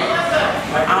I don't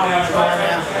want to go in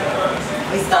there.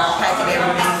 We started packing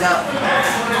everything up.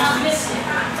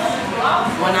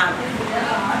 When I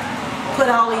put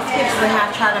all these pictures in,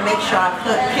 I try to make sure I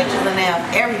put pictures in there of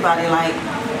everybody, like,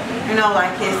 you know,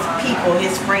 like his people,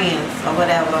 his friends, or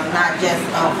whatever, not just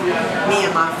of me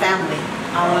and my family.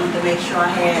 I wanted to make sure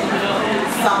I had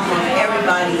some of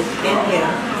everybody in here,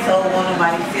 so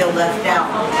nobody feel left out.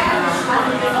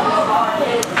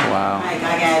 Wow. Like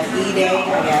I got E-Day,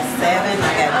 I got Seven,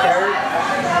 I got Dirt,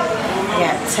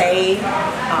 I got Tay,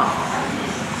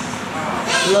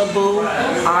 Lil Boo,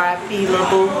 R.I.P. Lil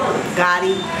Boo,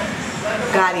 Gotti.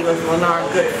 Gotti was one of our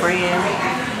good friends.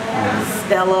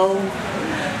 Stello,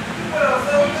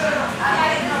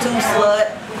 Two Slut,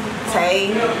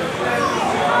 Tay,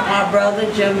 my brother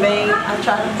Jim Bain. I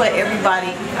tried to put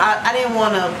everybody. I didn't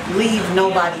want to leave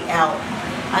nobody out.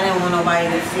 I didn't want nobody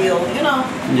to feel, you know,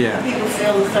 people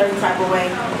feel a certain type of way.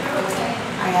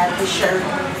 I got the shirt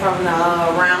from the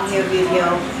Around Here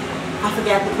video. I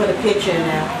forgot to put a picture in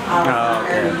there.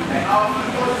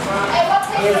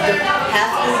 Here's the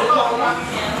pastor's diploma.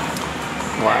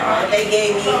 Wow. They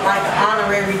gave me like an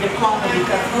honorary diploma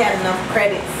because he had enough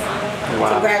credits to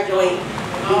graduate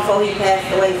before he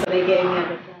passed away, so they gave me a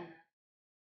diploma.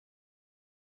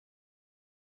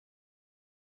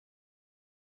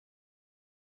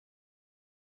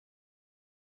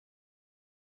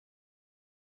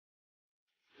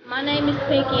 My name is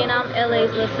Pinky and I'm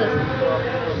LA's little sister.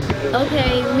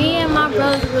 Okay, me and my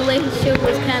brother's relationship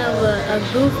was kind of a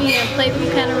goofy and playful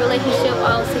kind of relationship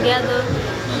all together.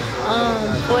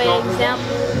 For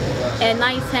example, at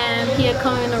nighttime, he'd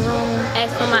come in the room,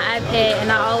 ask for my iPad,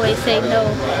 and I always say no.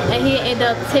 And he'd end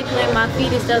up tickling my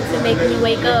feet and stuff to make me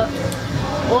wake up.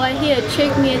 Or he'd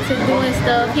trick me into doing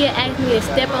stuff. He'd ask me to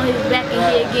step on his back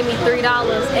and he'd give me $3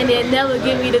 and then never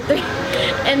give me the $3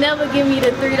 and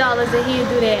he'd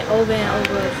do that over and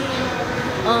over.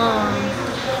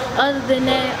 Other than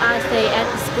that, I stay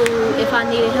after school. If I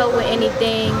needed help with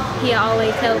anything, he'd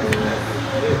always help me.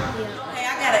 Hey,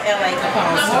 I got an LA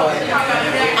Capone story.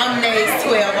 I'm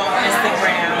Nays12 on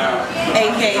Instagram,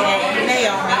 aka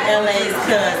Naomi, LA's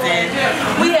cousin.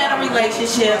 We had a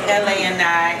relationship, LA and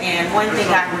I, and one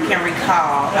thing I can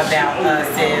recall about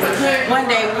us is one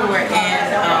day we were in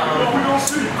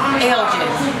Elgin.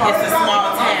 It's a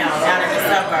small town out in the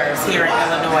suburbs here in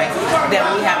Illinois that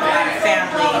we have a lot of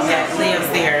family that lives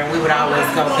there, and we would always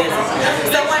go visit.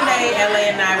 So one day LA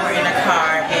and I were in a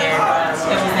car, and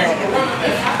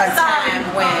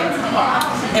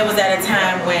it was at a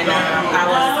time when I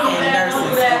was in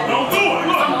nursing school.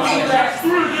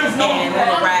 And we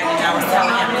were riding, and I was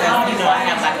telling him, because you know I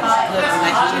have like a good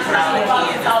relationship with all the kids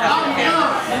and stuff like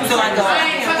that. So I go, I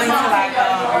can't wait till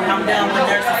I'm done with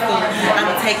nursing school. I'm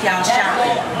take y'all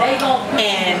shopping.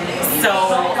 And so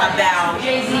about 3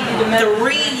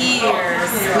 years,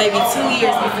 maybe 2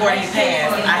 years before he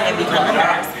passed, I had become a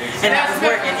nurse. And I was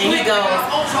working, and he goes,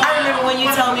 I remember when you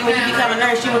told me when you become a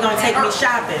nurse, you were going to take me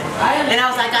shopping. And I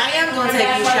was like, I am going to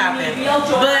take you shopping.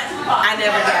 But I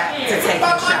never got to take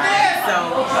you shopping.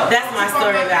 So that's my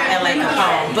story about LA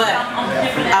Capone. But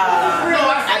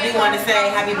I do want to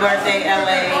say happy birthday,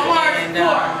 LA. And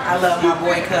I love my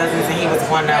boy cousins, and he was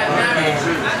one of them. And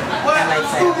LA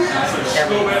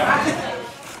family.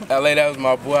 LA, that was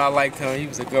my boy. I liked him. He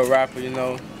was a good rapper, you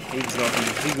know.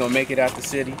 He's gonna make it out the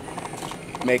city,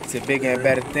 make it to bigger and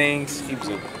better things. He was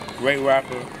a great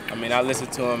rapper. I mean, I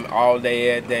listened to him all day,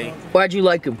 every day. Why'd you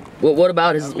like him? What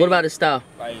about his style?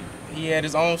 Like, he had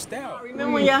his own style.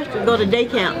 Remember when y'all used to go to day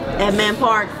camp at Man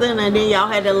Park Center, and then y'all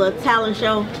had that little talent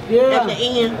show at the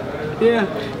end? Yeah,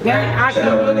 I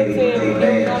can really say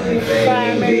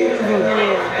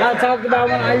I talked about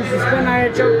when I used to spend out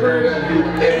at your crib.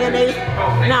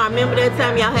 And I remember that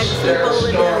time y'all had to sleep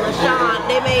over there, LaShawn.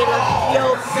 They made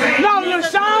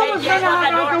LaShawn was gonna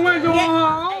have out the window on her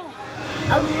own.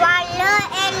 I love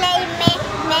LA, man.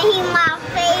 He my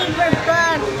favorite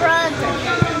brother.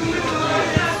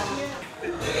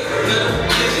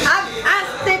 I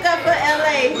stick up for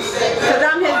LA because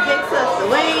I'm his big sister.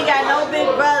 We ain't got no big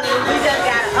brothers. We just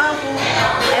got an uncle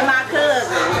and my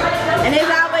cousin. And it's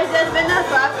always just been us,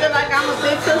 so I feel like I'm a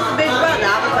big sister, big brother.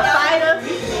 I was a fighter.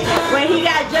 When he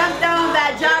got jumped on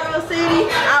by Jaro City,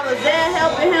 I was there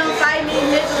helping him fight these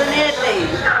niggas and everything.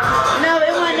 You know,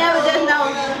 it wasn't never just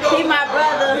no, he my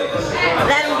brother,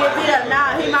 let him get beat up.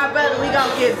 Nah, he my brother, we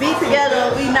gonna get beat together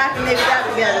or we knocking niggas out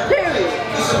together, period.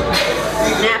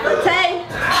 Now for Tay,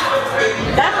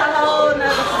 that's a whole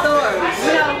nother story.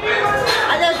 You know,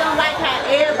 I just don't like how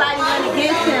everybody went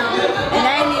against him and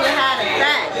they ain't even had the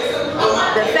facts.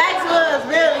 The facts was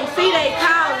really, see they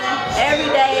calling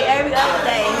every day, every other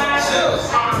day.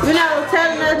 You know,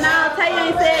 telling us, no, Tay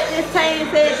ain't said this, Tay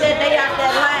ain't said that, they out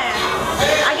that line.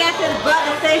 I guess his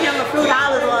brother sent him a fruit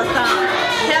olive or something.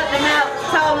 Helped him out,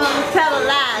 told him to tell a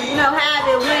lie, you know, how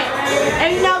it went. And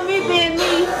you know, me being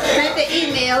me, sent the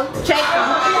email, checked him,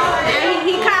 and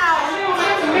he called,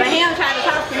 but he don't try to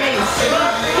talk to me.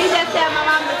 He just tell my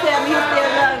mama to tell me he still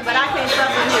loves me, but I can't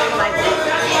fuck with niggas like that.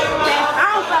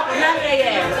 I don't fuck with none of they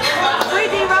ass.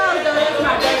 3D Rose though, that's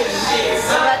my baby.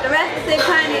 But the rest of 600,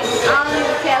 I don't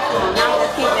even care for them. I'm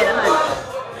just keeping it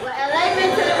 100. Well, LA been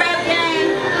to the rap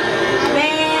game,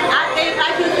 man, I think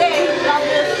like he said, he was gonna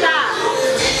be a star.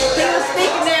 He was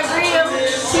speaking that real.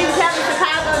 He was having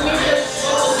Chicago music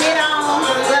get on,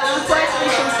 but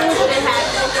unfortunately some stupid shit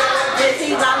happened that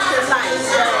he lost his life.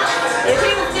 But if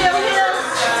he was still here,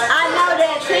 I know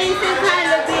that Team 600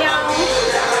 would be on.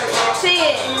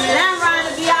 Shit, Lamb Run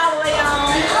would be all the way on.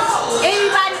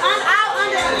 Anybody, I'll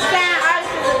understand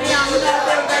artists would be on because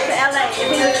they would go to LA if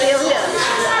he was still here.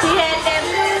 He had that,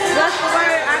 what's the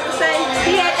word I could say?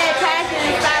 He had that passion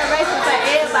and inspiration for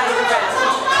everybody to rap.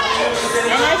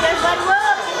 And that's just what it was.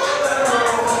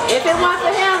 If it weren't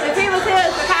for him, if he was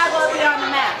here, Chicago would be on the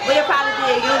map. We'd probably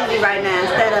be a unity right now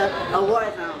instead of a war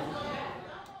zone.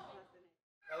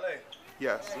 LA.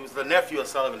 Yes. He was the nephew of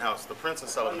Sullivan House, the Prince of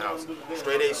Sullivan House.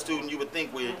 Straight A student, you would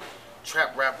think we're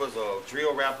trap rappers or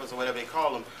drill rappers or whatever they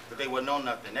call them, but they would know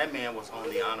nothing. That man was on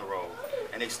the honor roll,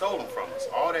 and they stole him from us.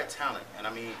 All that talent, and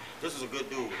I mean, this was a good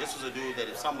dude. This was a dude that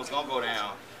if something was gonna go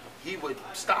down, he would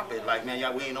stop it. Like, man,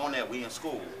 y'all, we ain't on that. We in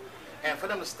school. And for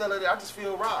them to steal it, I just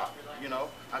feel robbed. You know,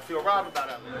 I feel robbed about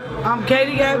that. I'm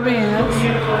Katie Gabbins,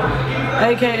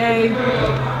 aka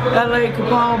LA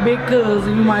Capone Big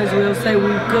Cousin. You might as well say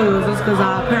we cousins because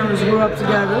our parents grew up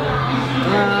together.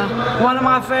 One of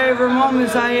my favorite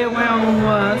moments I had with him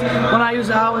was when I used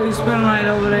to always spend the night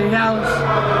over their house.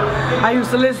 I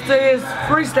used to listen to his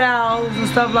freestyles and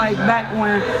stuff like back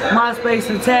when MySpace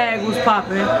and Tag was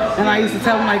popping. And I used to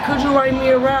tell him like, could you write me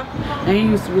a rap? And he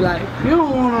used to be like, you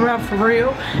don't want to rap for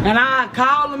real. And I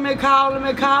call him and call him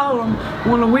and call him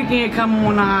when the weekend come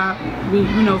when I be,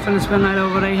 you know, finna spend the night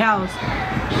over their house.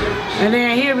 And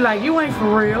then he'd be like, you ain't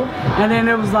for real. And then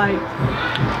it was like,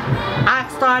 I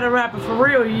started rapping for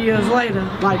real years later.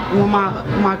 Like when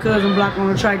my cousin Block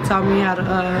on the Track taught me how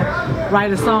to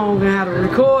write a song and how to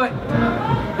record.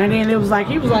 And then it was like,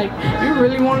 he was like, you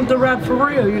really wanted to rap for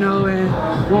real, you know. And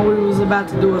when we was about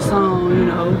to do a song, you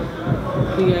know,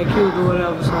 he got killed or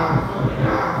whatever, so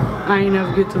I ain't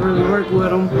never get to really work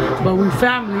with him. But we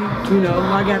family, you know,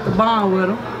 I got the bond with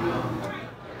him.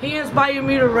 He inspired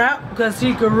me to rap because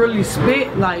he could really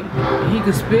spit, like,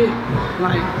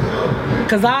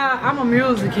 cause I'm a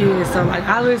music kid, so like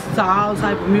I listen to all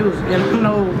type of music, and I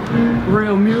know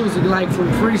real music, like from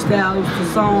freestyles to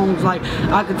songs, like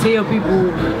I could tell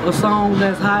people a song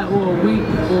that's hot or weak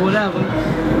or whatever,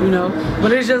 you know,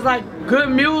 but it's just like good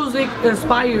music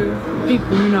inspire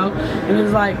people, you know, and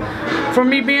it's like, for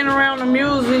me being around the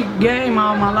music game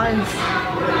all my life,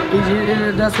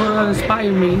 that's what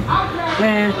inspired me.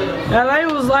 And LA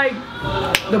was like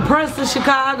the Prince of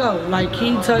Chicago. Like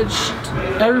he touched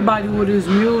everybody with his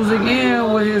music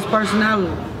and with his personality.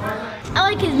 I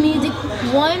like his music,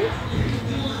 one,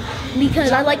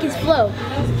 because I like his flow.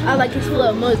 I like his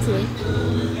flow mostly.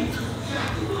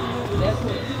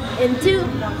 And two,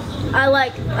 I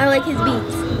like his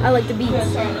beats. I like the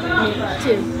beats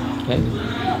too. Okay.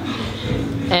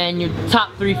 And your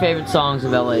top 3 favorite songs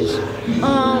of LA's?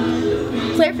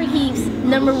 Player for Keeps,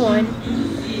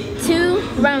 #1.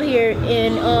 2, Around Here,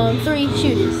 and 3,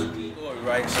 Shooters.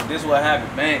 Right, so this is what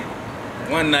happened, man.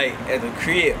 One night at the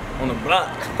crib on the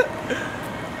block,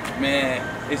 man,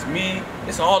 it's me,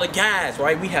 it's all the guys,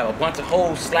 right? We have a bunch of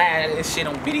hoes slide this shit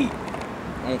on BD,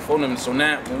 on phone them. So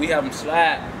now when we have them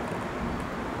slide,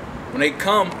 when they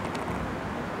come,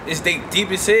 it's they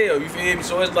deep as hell, you feel me?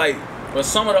 So it's like, but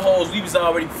some of the hoes, we was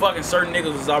already fucking, certain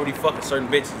niggas was already fucking certain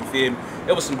bitches, you feel me?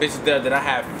 There was some bitches there that I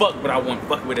had fucked, but I wasn't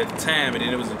fucking with at the time, and then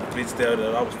there was a bitch there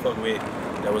that I was fucking with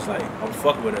that was like, I was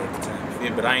fucking with her at the time, you feel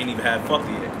me? But I ain't even had fucked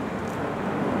her yet.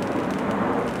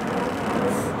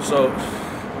 So,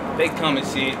 they come and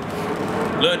shit.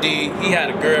 Lil D, he had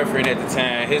a girlfriend at the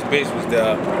time, his bitch was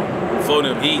there. For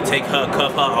them, he take her,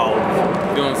 cuff her off,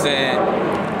 you know what I'm saying?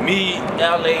 Me,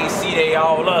 LA, C-Day,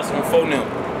 all us on phone them.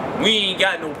 We ain't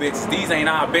got no bitches. These ain't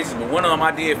our bitches, but one of them I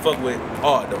did fuck with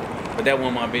hard though. But that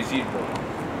wasn't my bitch either though.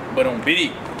 But on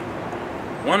BD,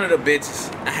 one of the bitches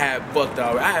I had fucked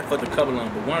already. I had fucked a couple of them,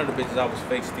 but one of the bitches I was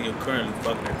fake still currently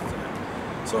fucking at the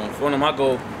time. So in front of them, I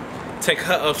go take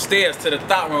her upstairs to the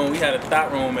thought room. We had a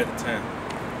thought room at the time.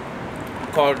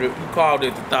 We called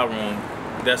it the thought room.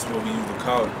 That's what we used to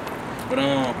call it. But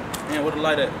man, what the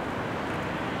light at?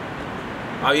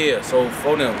 Oh yeah, so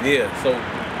for them, yeah. So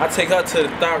I take her to the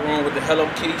thought room with the Hello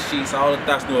Kitty sheets. All the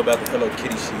thoughts knew about the Hello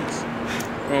Kitty sheets. You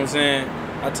know what I'm saying?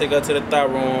 I take her to the thought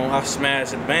room. I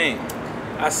smash and bang.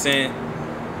 I sent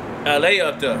LA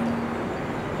up there.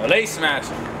 LA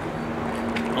smashing.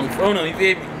 I'm throwing them, you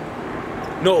feel me?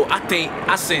 No, I think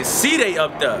I sent C-Day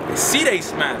up there. C-Day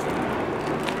smashing.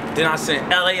 Then I sent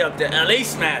LA up there. LA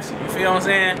smashing. You feel what I'm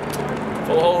saying?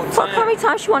 For the whole time. Fuck, how many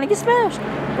times you want to get smashed?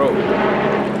 Bro.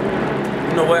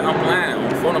 You know what? I'm lying. On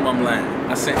the phone, I'm lying.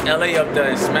 I sent LA up there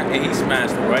and he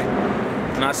smashed it, right?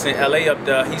 And I sent LA up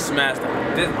there, he smashed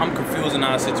it. I'm confusing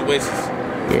our situations.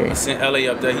 Yeah. I sent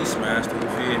LA up there, he smashed it. You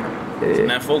feel me? Yeah. So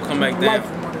now folk come back down.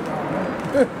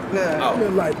 Yeah,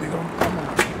 little light, nigga. Come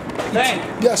on.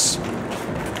 Dang. Yes.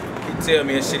 He tell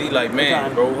me and shit, he like,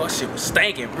 man, bro, her shit was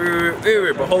stinking.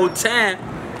 But whole time,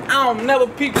 I don't never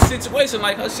peep the situation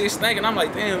like her shit stinking. I'm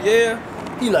like, damn, yeah.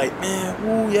 He like, man,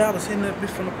 ooh, yeah, I was hitting that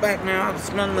bitch from the back, man. I was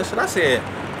smelling that shit. I said,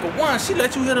 but one, she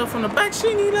let you hit her from the back. She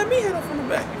didn't even let me hit her from the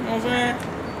back. You know what I'm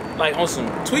saying? Like on some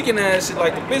tweaking ass shit.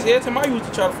 Like the bitch, every time I used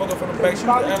to try to fuck her from the back, she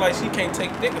would act like she can't take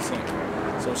dick or something.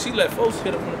 So she let folks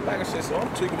hit her from the back and shit. So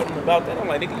I'm tweaking with them about that. I'm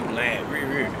like, nigga, you lying,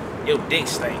 real. Your dick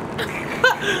stink.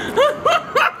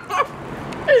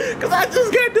 Cause I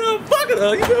just got done fucking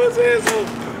her. You know what I'm saying? So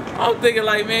I'm thinking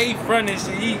like, man, he frontin'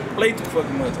 shit. He play too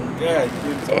fucking much. Oh God,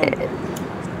 you know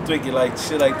tweaking like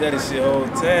shit like that and shit all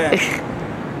the time.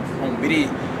 On BD,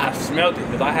 I smelled it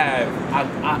because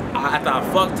after I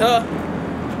fucked her,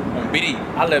 on BD,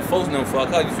 I let folks know fuck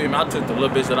her, you feel me? I took the little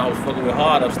bitch that I was fucking with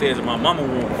hard upstairs in my mama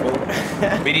room, folks.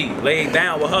 BD, laid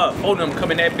down with her, four of them come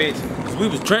in that bitch, because we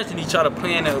was drenching each other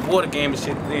playing that water game and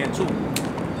shit then too.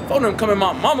 Four of them come in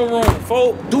my mama room,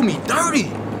 folks, do me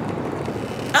dirty.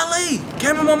 LA,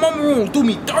 came in my mama room, do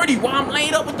me dirty while I'm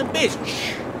laid up with the bitch.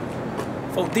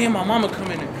 Folks, then my mama come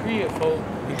in the crib, folks,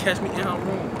 and catch me in her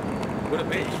room. With a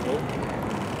bitch,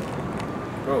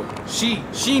 bro. She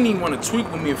didn't even want to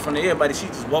tweak with me in front of everybody. She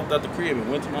just walked out the crib and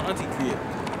went to my auntie crib.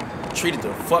 Treated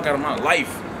the fuck out of my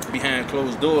life behind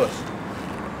closed doors.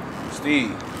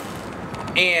 Steve.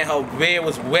 And her bed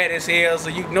was wet as hell, so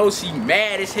you know she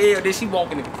mad as hell. Then she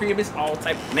walk in the crib, it's all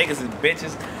type of niggas and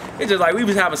bitches. It's just like we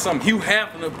was having some Hugh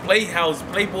Hefner Playhouse,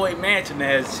 Playboy Mansion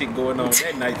ass shit going on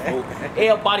that night, bro.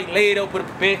 Everybody laid up with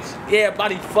a bitch.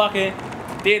 Everybody fucking.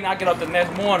 Then I get up the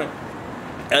next morning.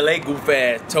 LA goof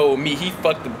ass told me he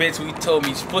fucked the bitch who he told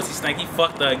me pussy stank. He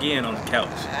fucked her again on the couch.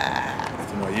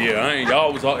 I'm like, yeah, I ain't.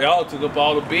 Y'all took up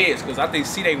all the beds because I think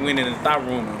they went in the thought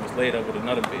room and was laid up with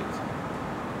another bitch.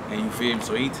 And you feel me?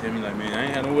 So he tell me like, man, I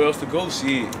ain't had nowhere else to go.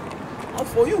 Shit, I'm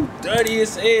for you dirty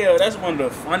as hell. That's one of the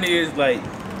funniest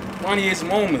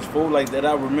moments, folks, like that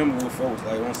I remember with folks,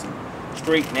 like on some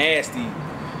straight nasty,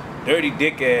 dirty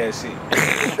dick ass shit.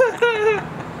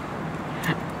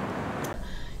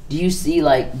 Do you see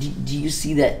like do you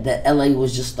see that LA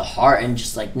was just the heart and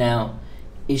just like now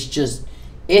it's just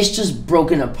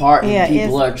broken apart and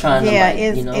people are trying to like,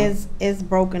 you know? It's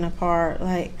broken apart.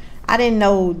 Like I didn't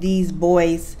know these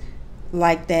boys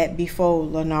like that before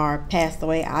Leonard passed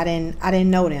away. I didn't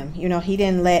know them. You know, he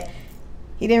didn't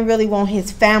really want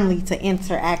his family to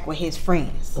interact with his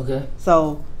friends. Okay.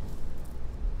 So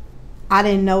I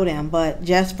didn't know them, but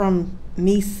just from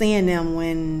me seeing them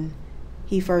when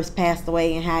he first passed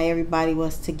away and how everybody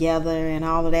was together and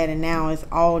all of that, and now it's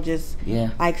all just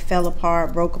like fell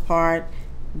apart, broke apart.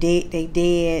 They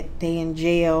dead, they in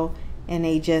jail, and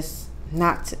they just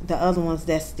not the other ones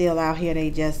that's still out here. They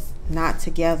just not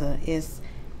together. It's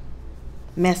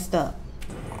messed up.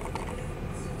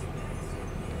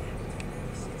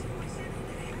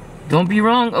 Don't be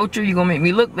wrong, Ocho. You gonna make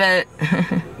me look bad.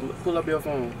 Pull up your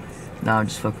phone. Nah, I'm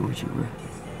just fucking with you, bro.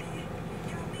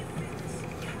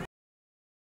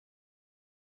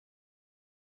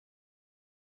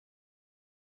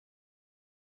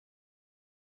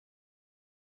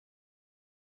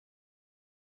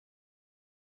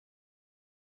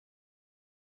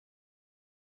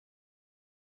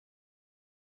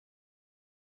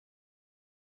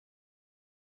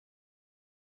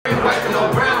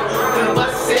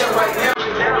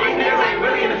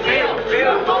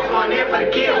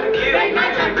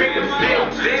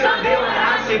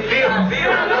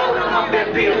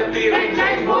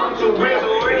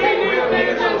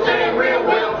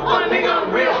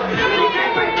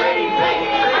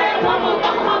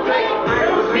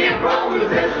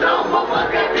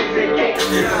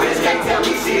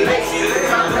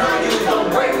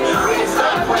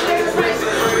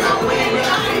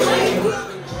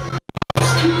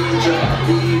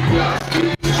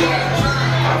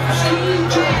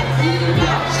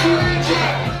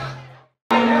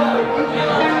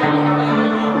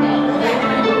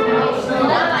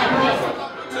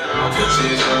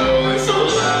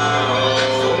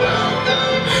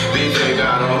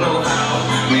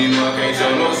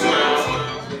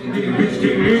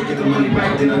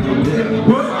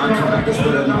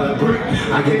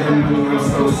 I get that money, I'm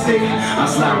so sick. I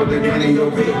slide with the gun in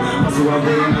your bit. Hustle all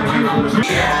day and I can't from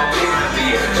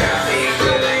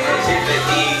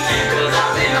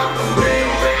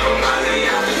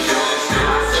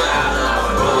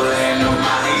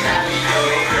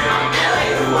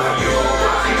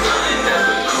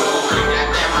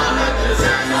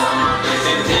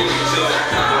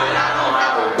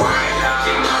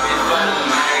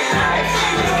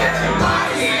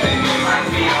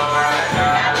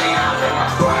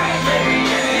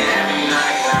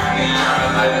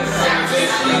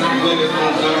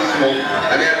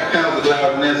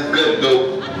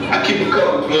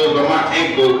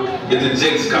if the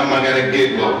jakes come, I gotta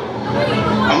get go.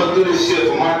 I'ma do this shit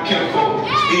for my kinfolk.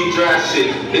 Eat dry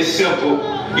shit, it's simple.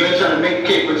 You ain't trying to make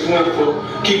cake, but you in for.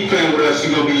 Keep playing with us,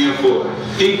 you gonna be in for.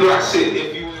 Eat dry shit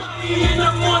if you in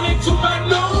the morning to my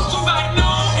nose,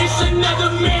 it's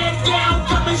another man down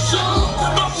coming soon.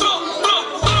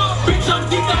 Bitch, I'm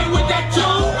D-Day with that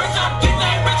tune.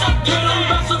 Get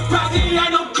on by surprise, he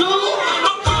ain't no clue.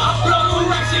 I blow the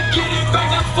racks and get it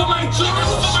back, that's for my juice.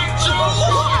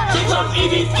 Bitch, I'm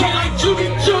EBK like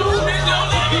Judy Jew.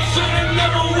 You should've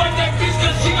never wet that bitch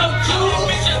cause she no Jew.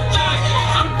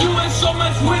 I'm doing so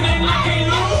much winning I can't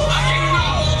lose.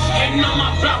 And on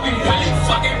my block we really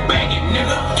fucking banging,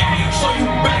 nigga. So you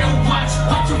better watch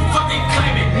what you fucking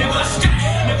claiming, nigga.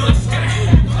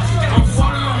 I'm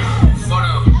for them.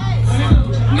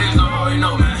 Niggas don't already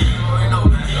know, man.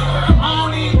 I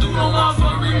don't even do no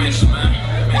motherfucking remix, man.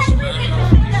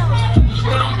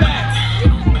 But I'm back.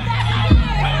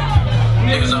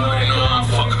 Niggas already know I'm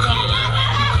fucking coming, man.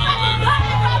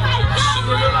 Shit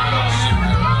real like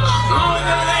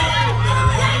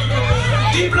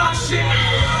D-Block shit.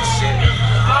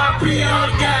 RP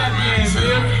on the guy, man.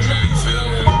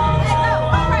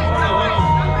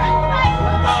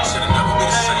 Should've never been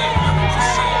the same.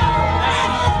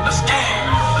 Let's get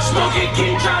smoking,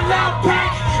 King John loud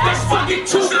pack. That's fucking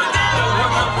true.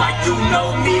 Like you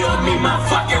know me or me, my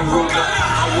fucking Ruger.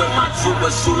 I with my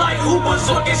troopers, shoot like Ubers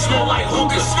or get slow like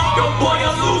hookers. Yo boy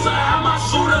a loser, how my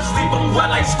shooters sleep on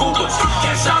wet like scooters.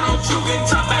 Cash out on you, get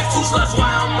top back two sluts while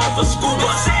I'm off the scuba.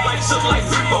 Like shook like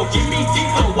Repo, give me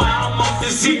deeper while I'm off the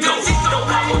Zico. Don't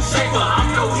have no saver, I'm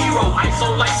no hero,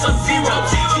 ISO like Sub-Zero.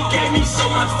 She gave me so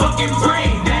much fucking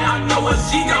brain that I know a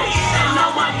Zeno. And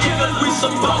all my niggas, we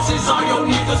some bosses, all your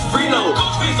niggas freelo.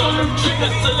 Squeeze on them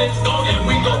triggers till it's gone and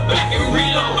we go back and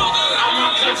reload. I'm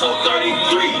on Cancel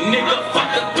 33, nigga, fuck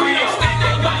the 3-0.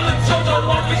 They got the Toto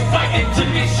office fighting to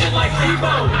this shit like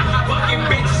Debo. Fucking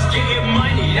bitches getting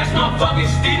money, that's my fucking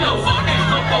stilo. There's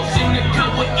no folks in the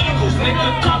cut with eagles, nigga,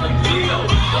 call them Cleo.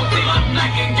 Don't think I'm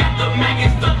knocking, got the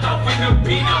maggots stuck off in the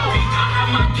Pinot. I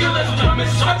have my killers coming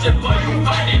searching for you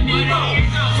fighting Nemo.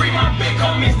 Free my big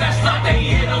homies, that's not they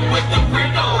hit them with the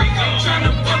Rico.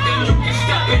 Tryna fuck and you can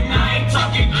stop it, I ain't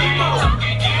talking chemo.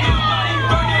 Everybody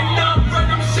burning up for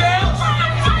themselves.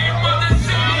 Fucking for the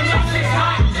city, my shit's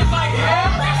hot, just like hell.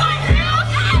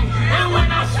 And when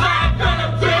I slide,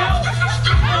 better bail.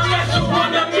 Unless you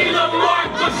wanna be Lamar,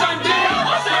 cause I'm dead.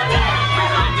 My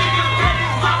niggas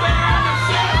pennies popping out of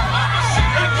cell.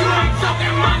 If you ain't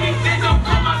talking money, then don't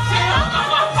call myself.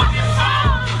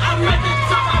 I'm at the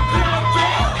top, I put a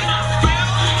bell.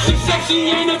 She said she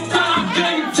ain't a thot, I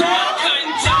couldn't tell.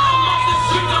 I'm off the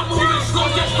street, I'm moving slow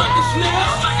just like a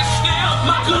snail.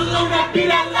 My cologne that be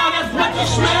that loud, that's what you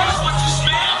smell.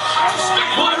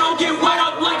 Boy, don't get wet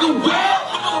up like a whale.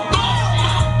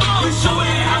 We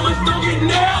showing how much don't get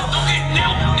nailed.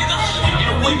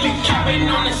 And we be capping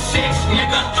on the 6,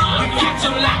 nigga. We catch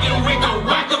him like and we gon'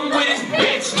 whack him with his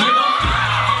bitch, nigga.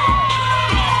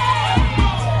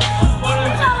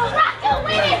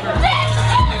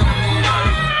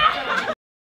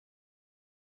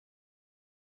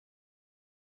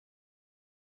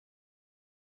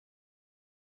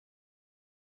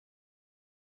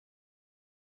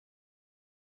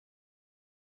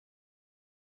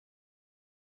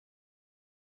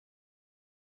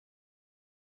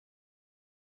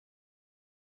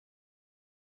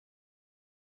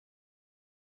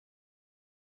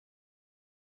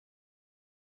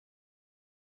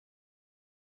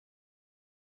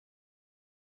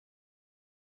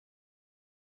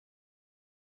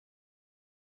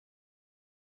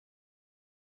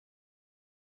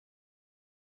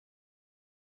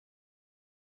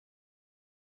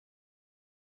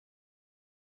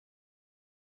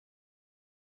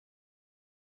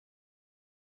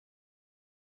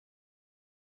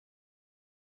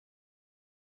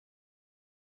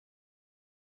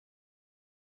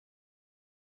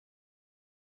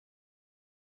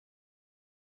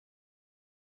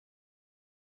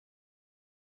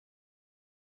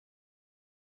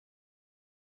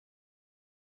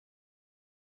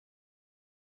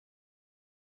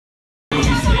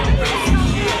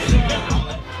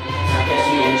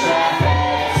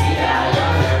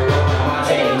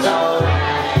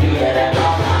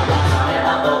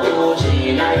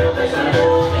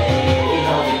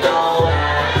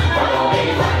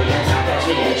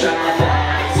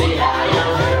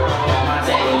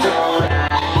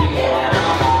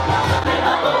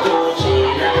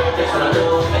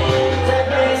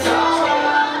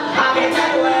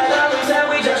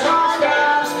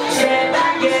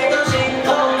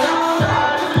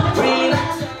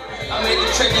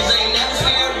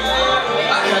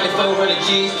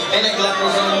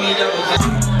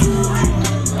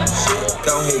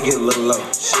 Go ahead, get a little low.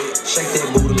 Shake that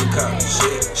booty and come.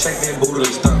 Shake that booty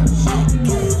and stomp.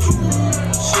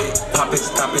 Pop it,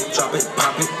 stop it, drop it,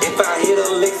 pop it. If I hit a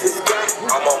Lexus guy,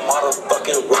 I'm a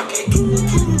motherfucking rocket.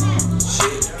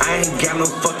 I ain't got no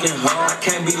fucking heart. I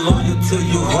can't be loyal to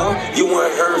you, huh? You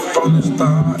weren't heard from the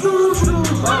start.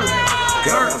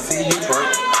 Girl, I see you twerk.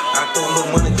 I throw a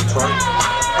little money to twerk.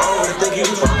 I don't really think you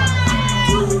twerk.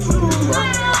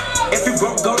 If you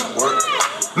broke, go to work.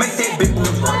 Make that big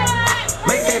booty twerk.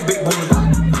 Make that big booty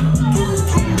twerk.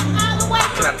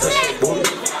 Can I touch that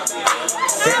booty?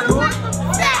 That booty?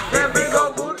 That big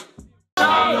old booty?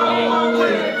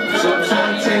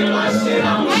 Sometimes take my shit,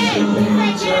 I'm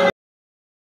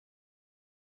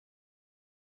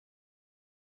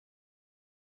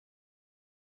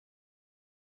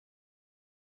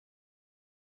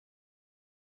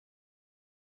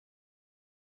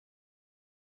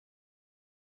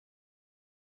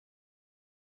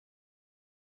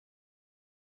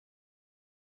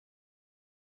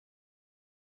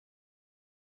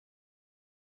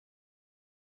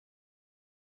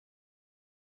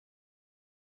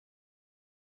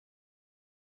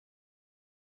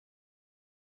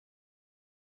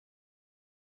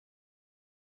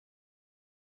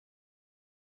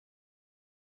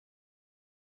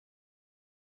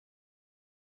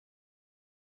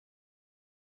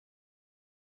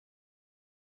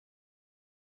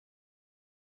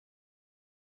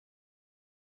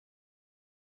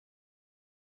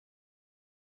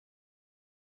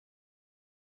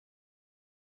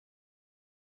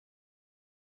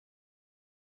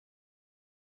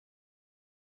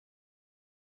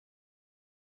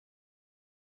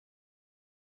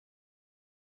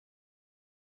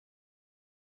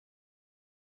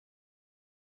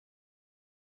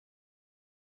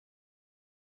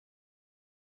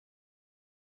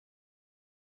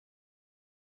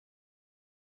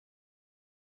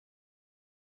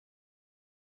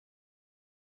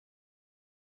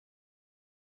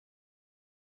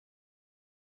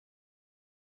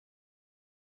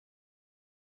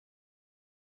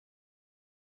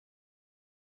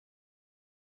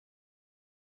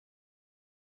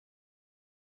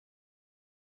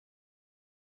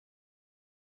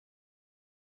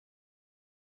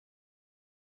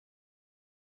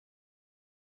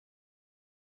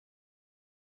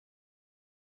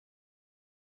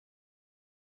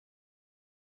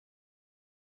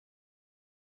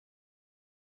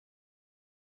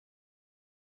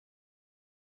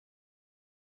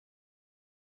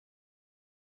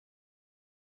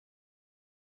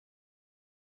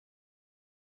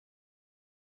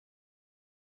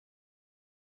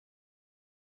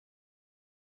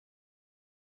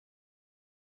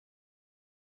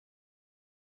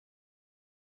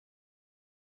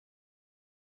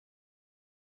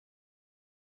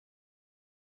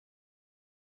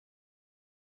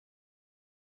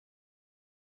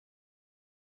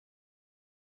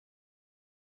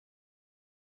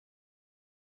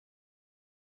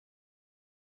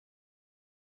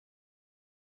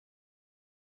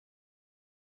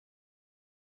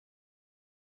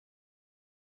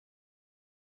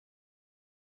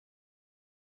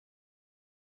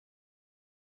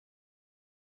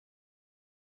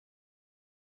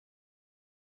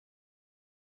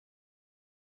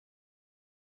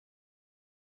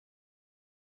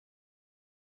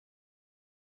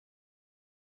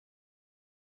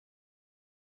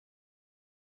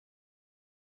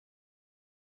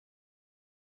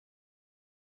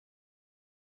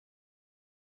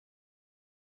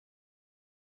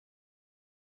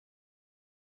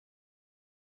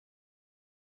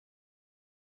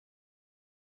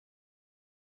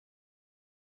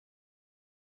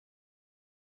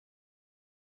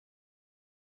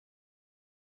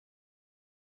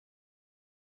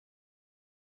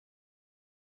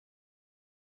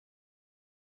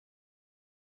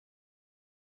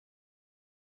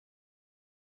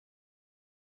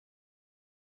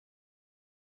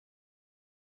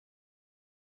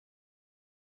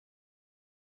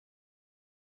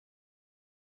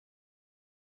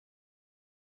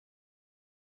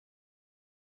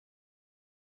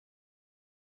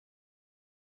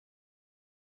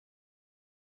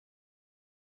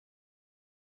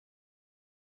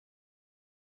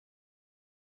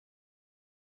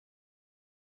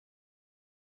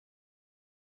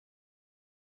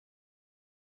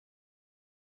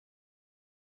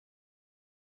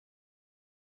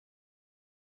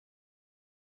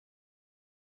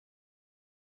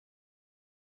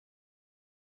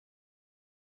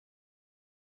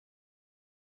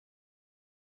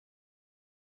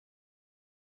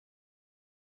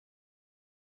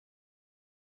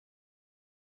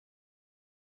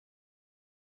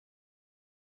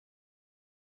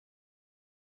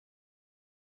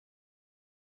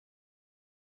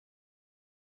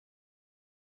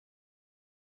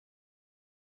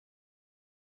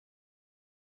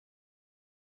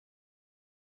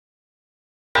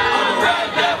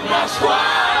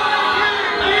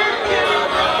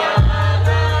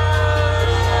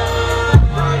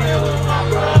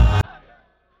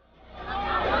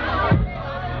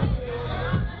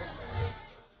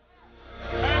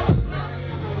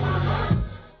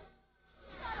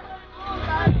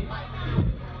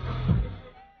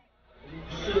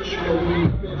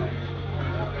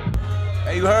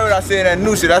Hey, you heard what I said, that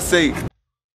new shit. I say,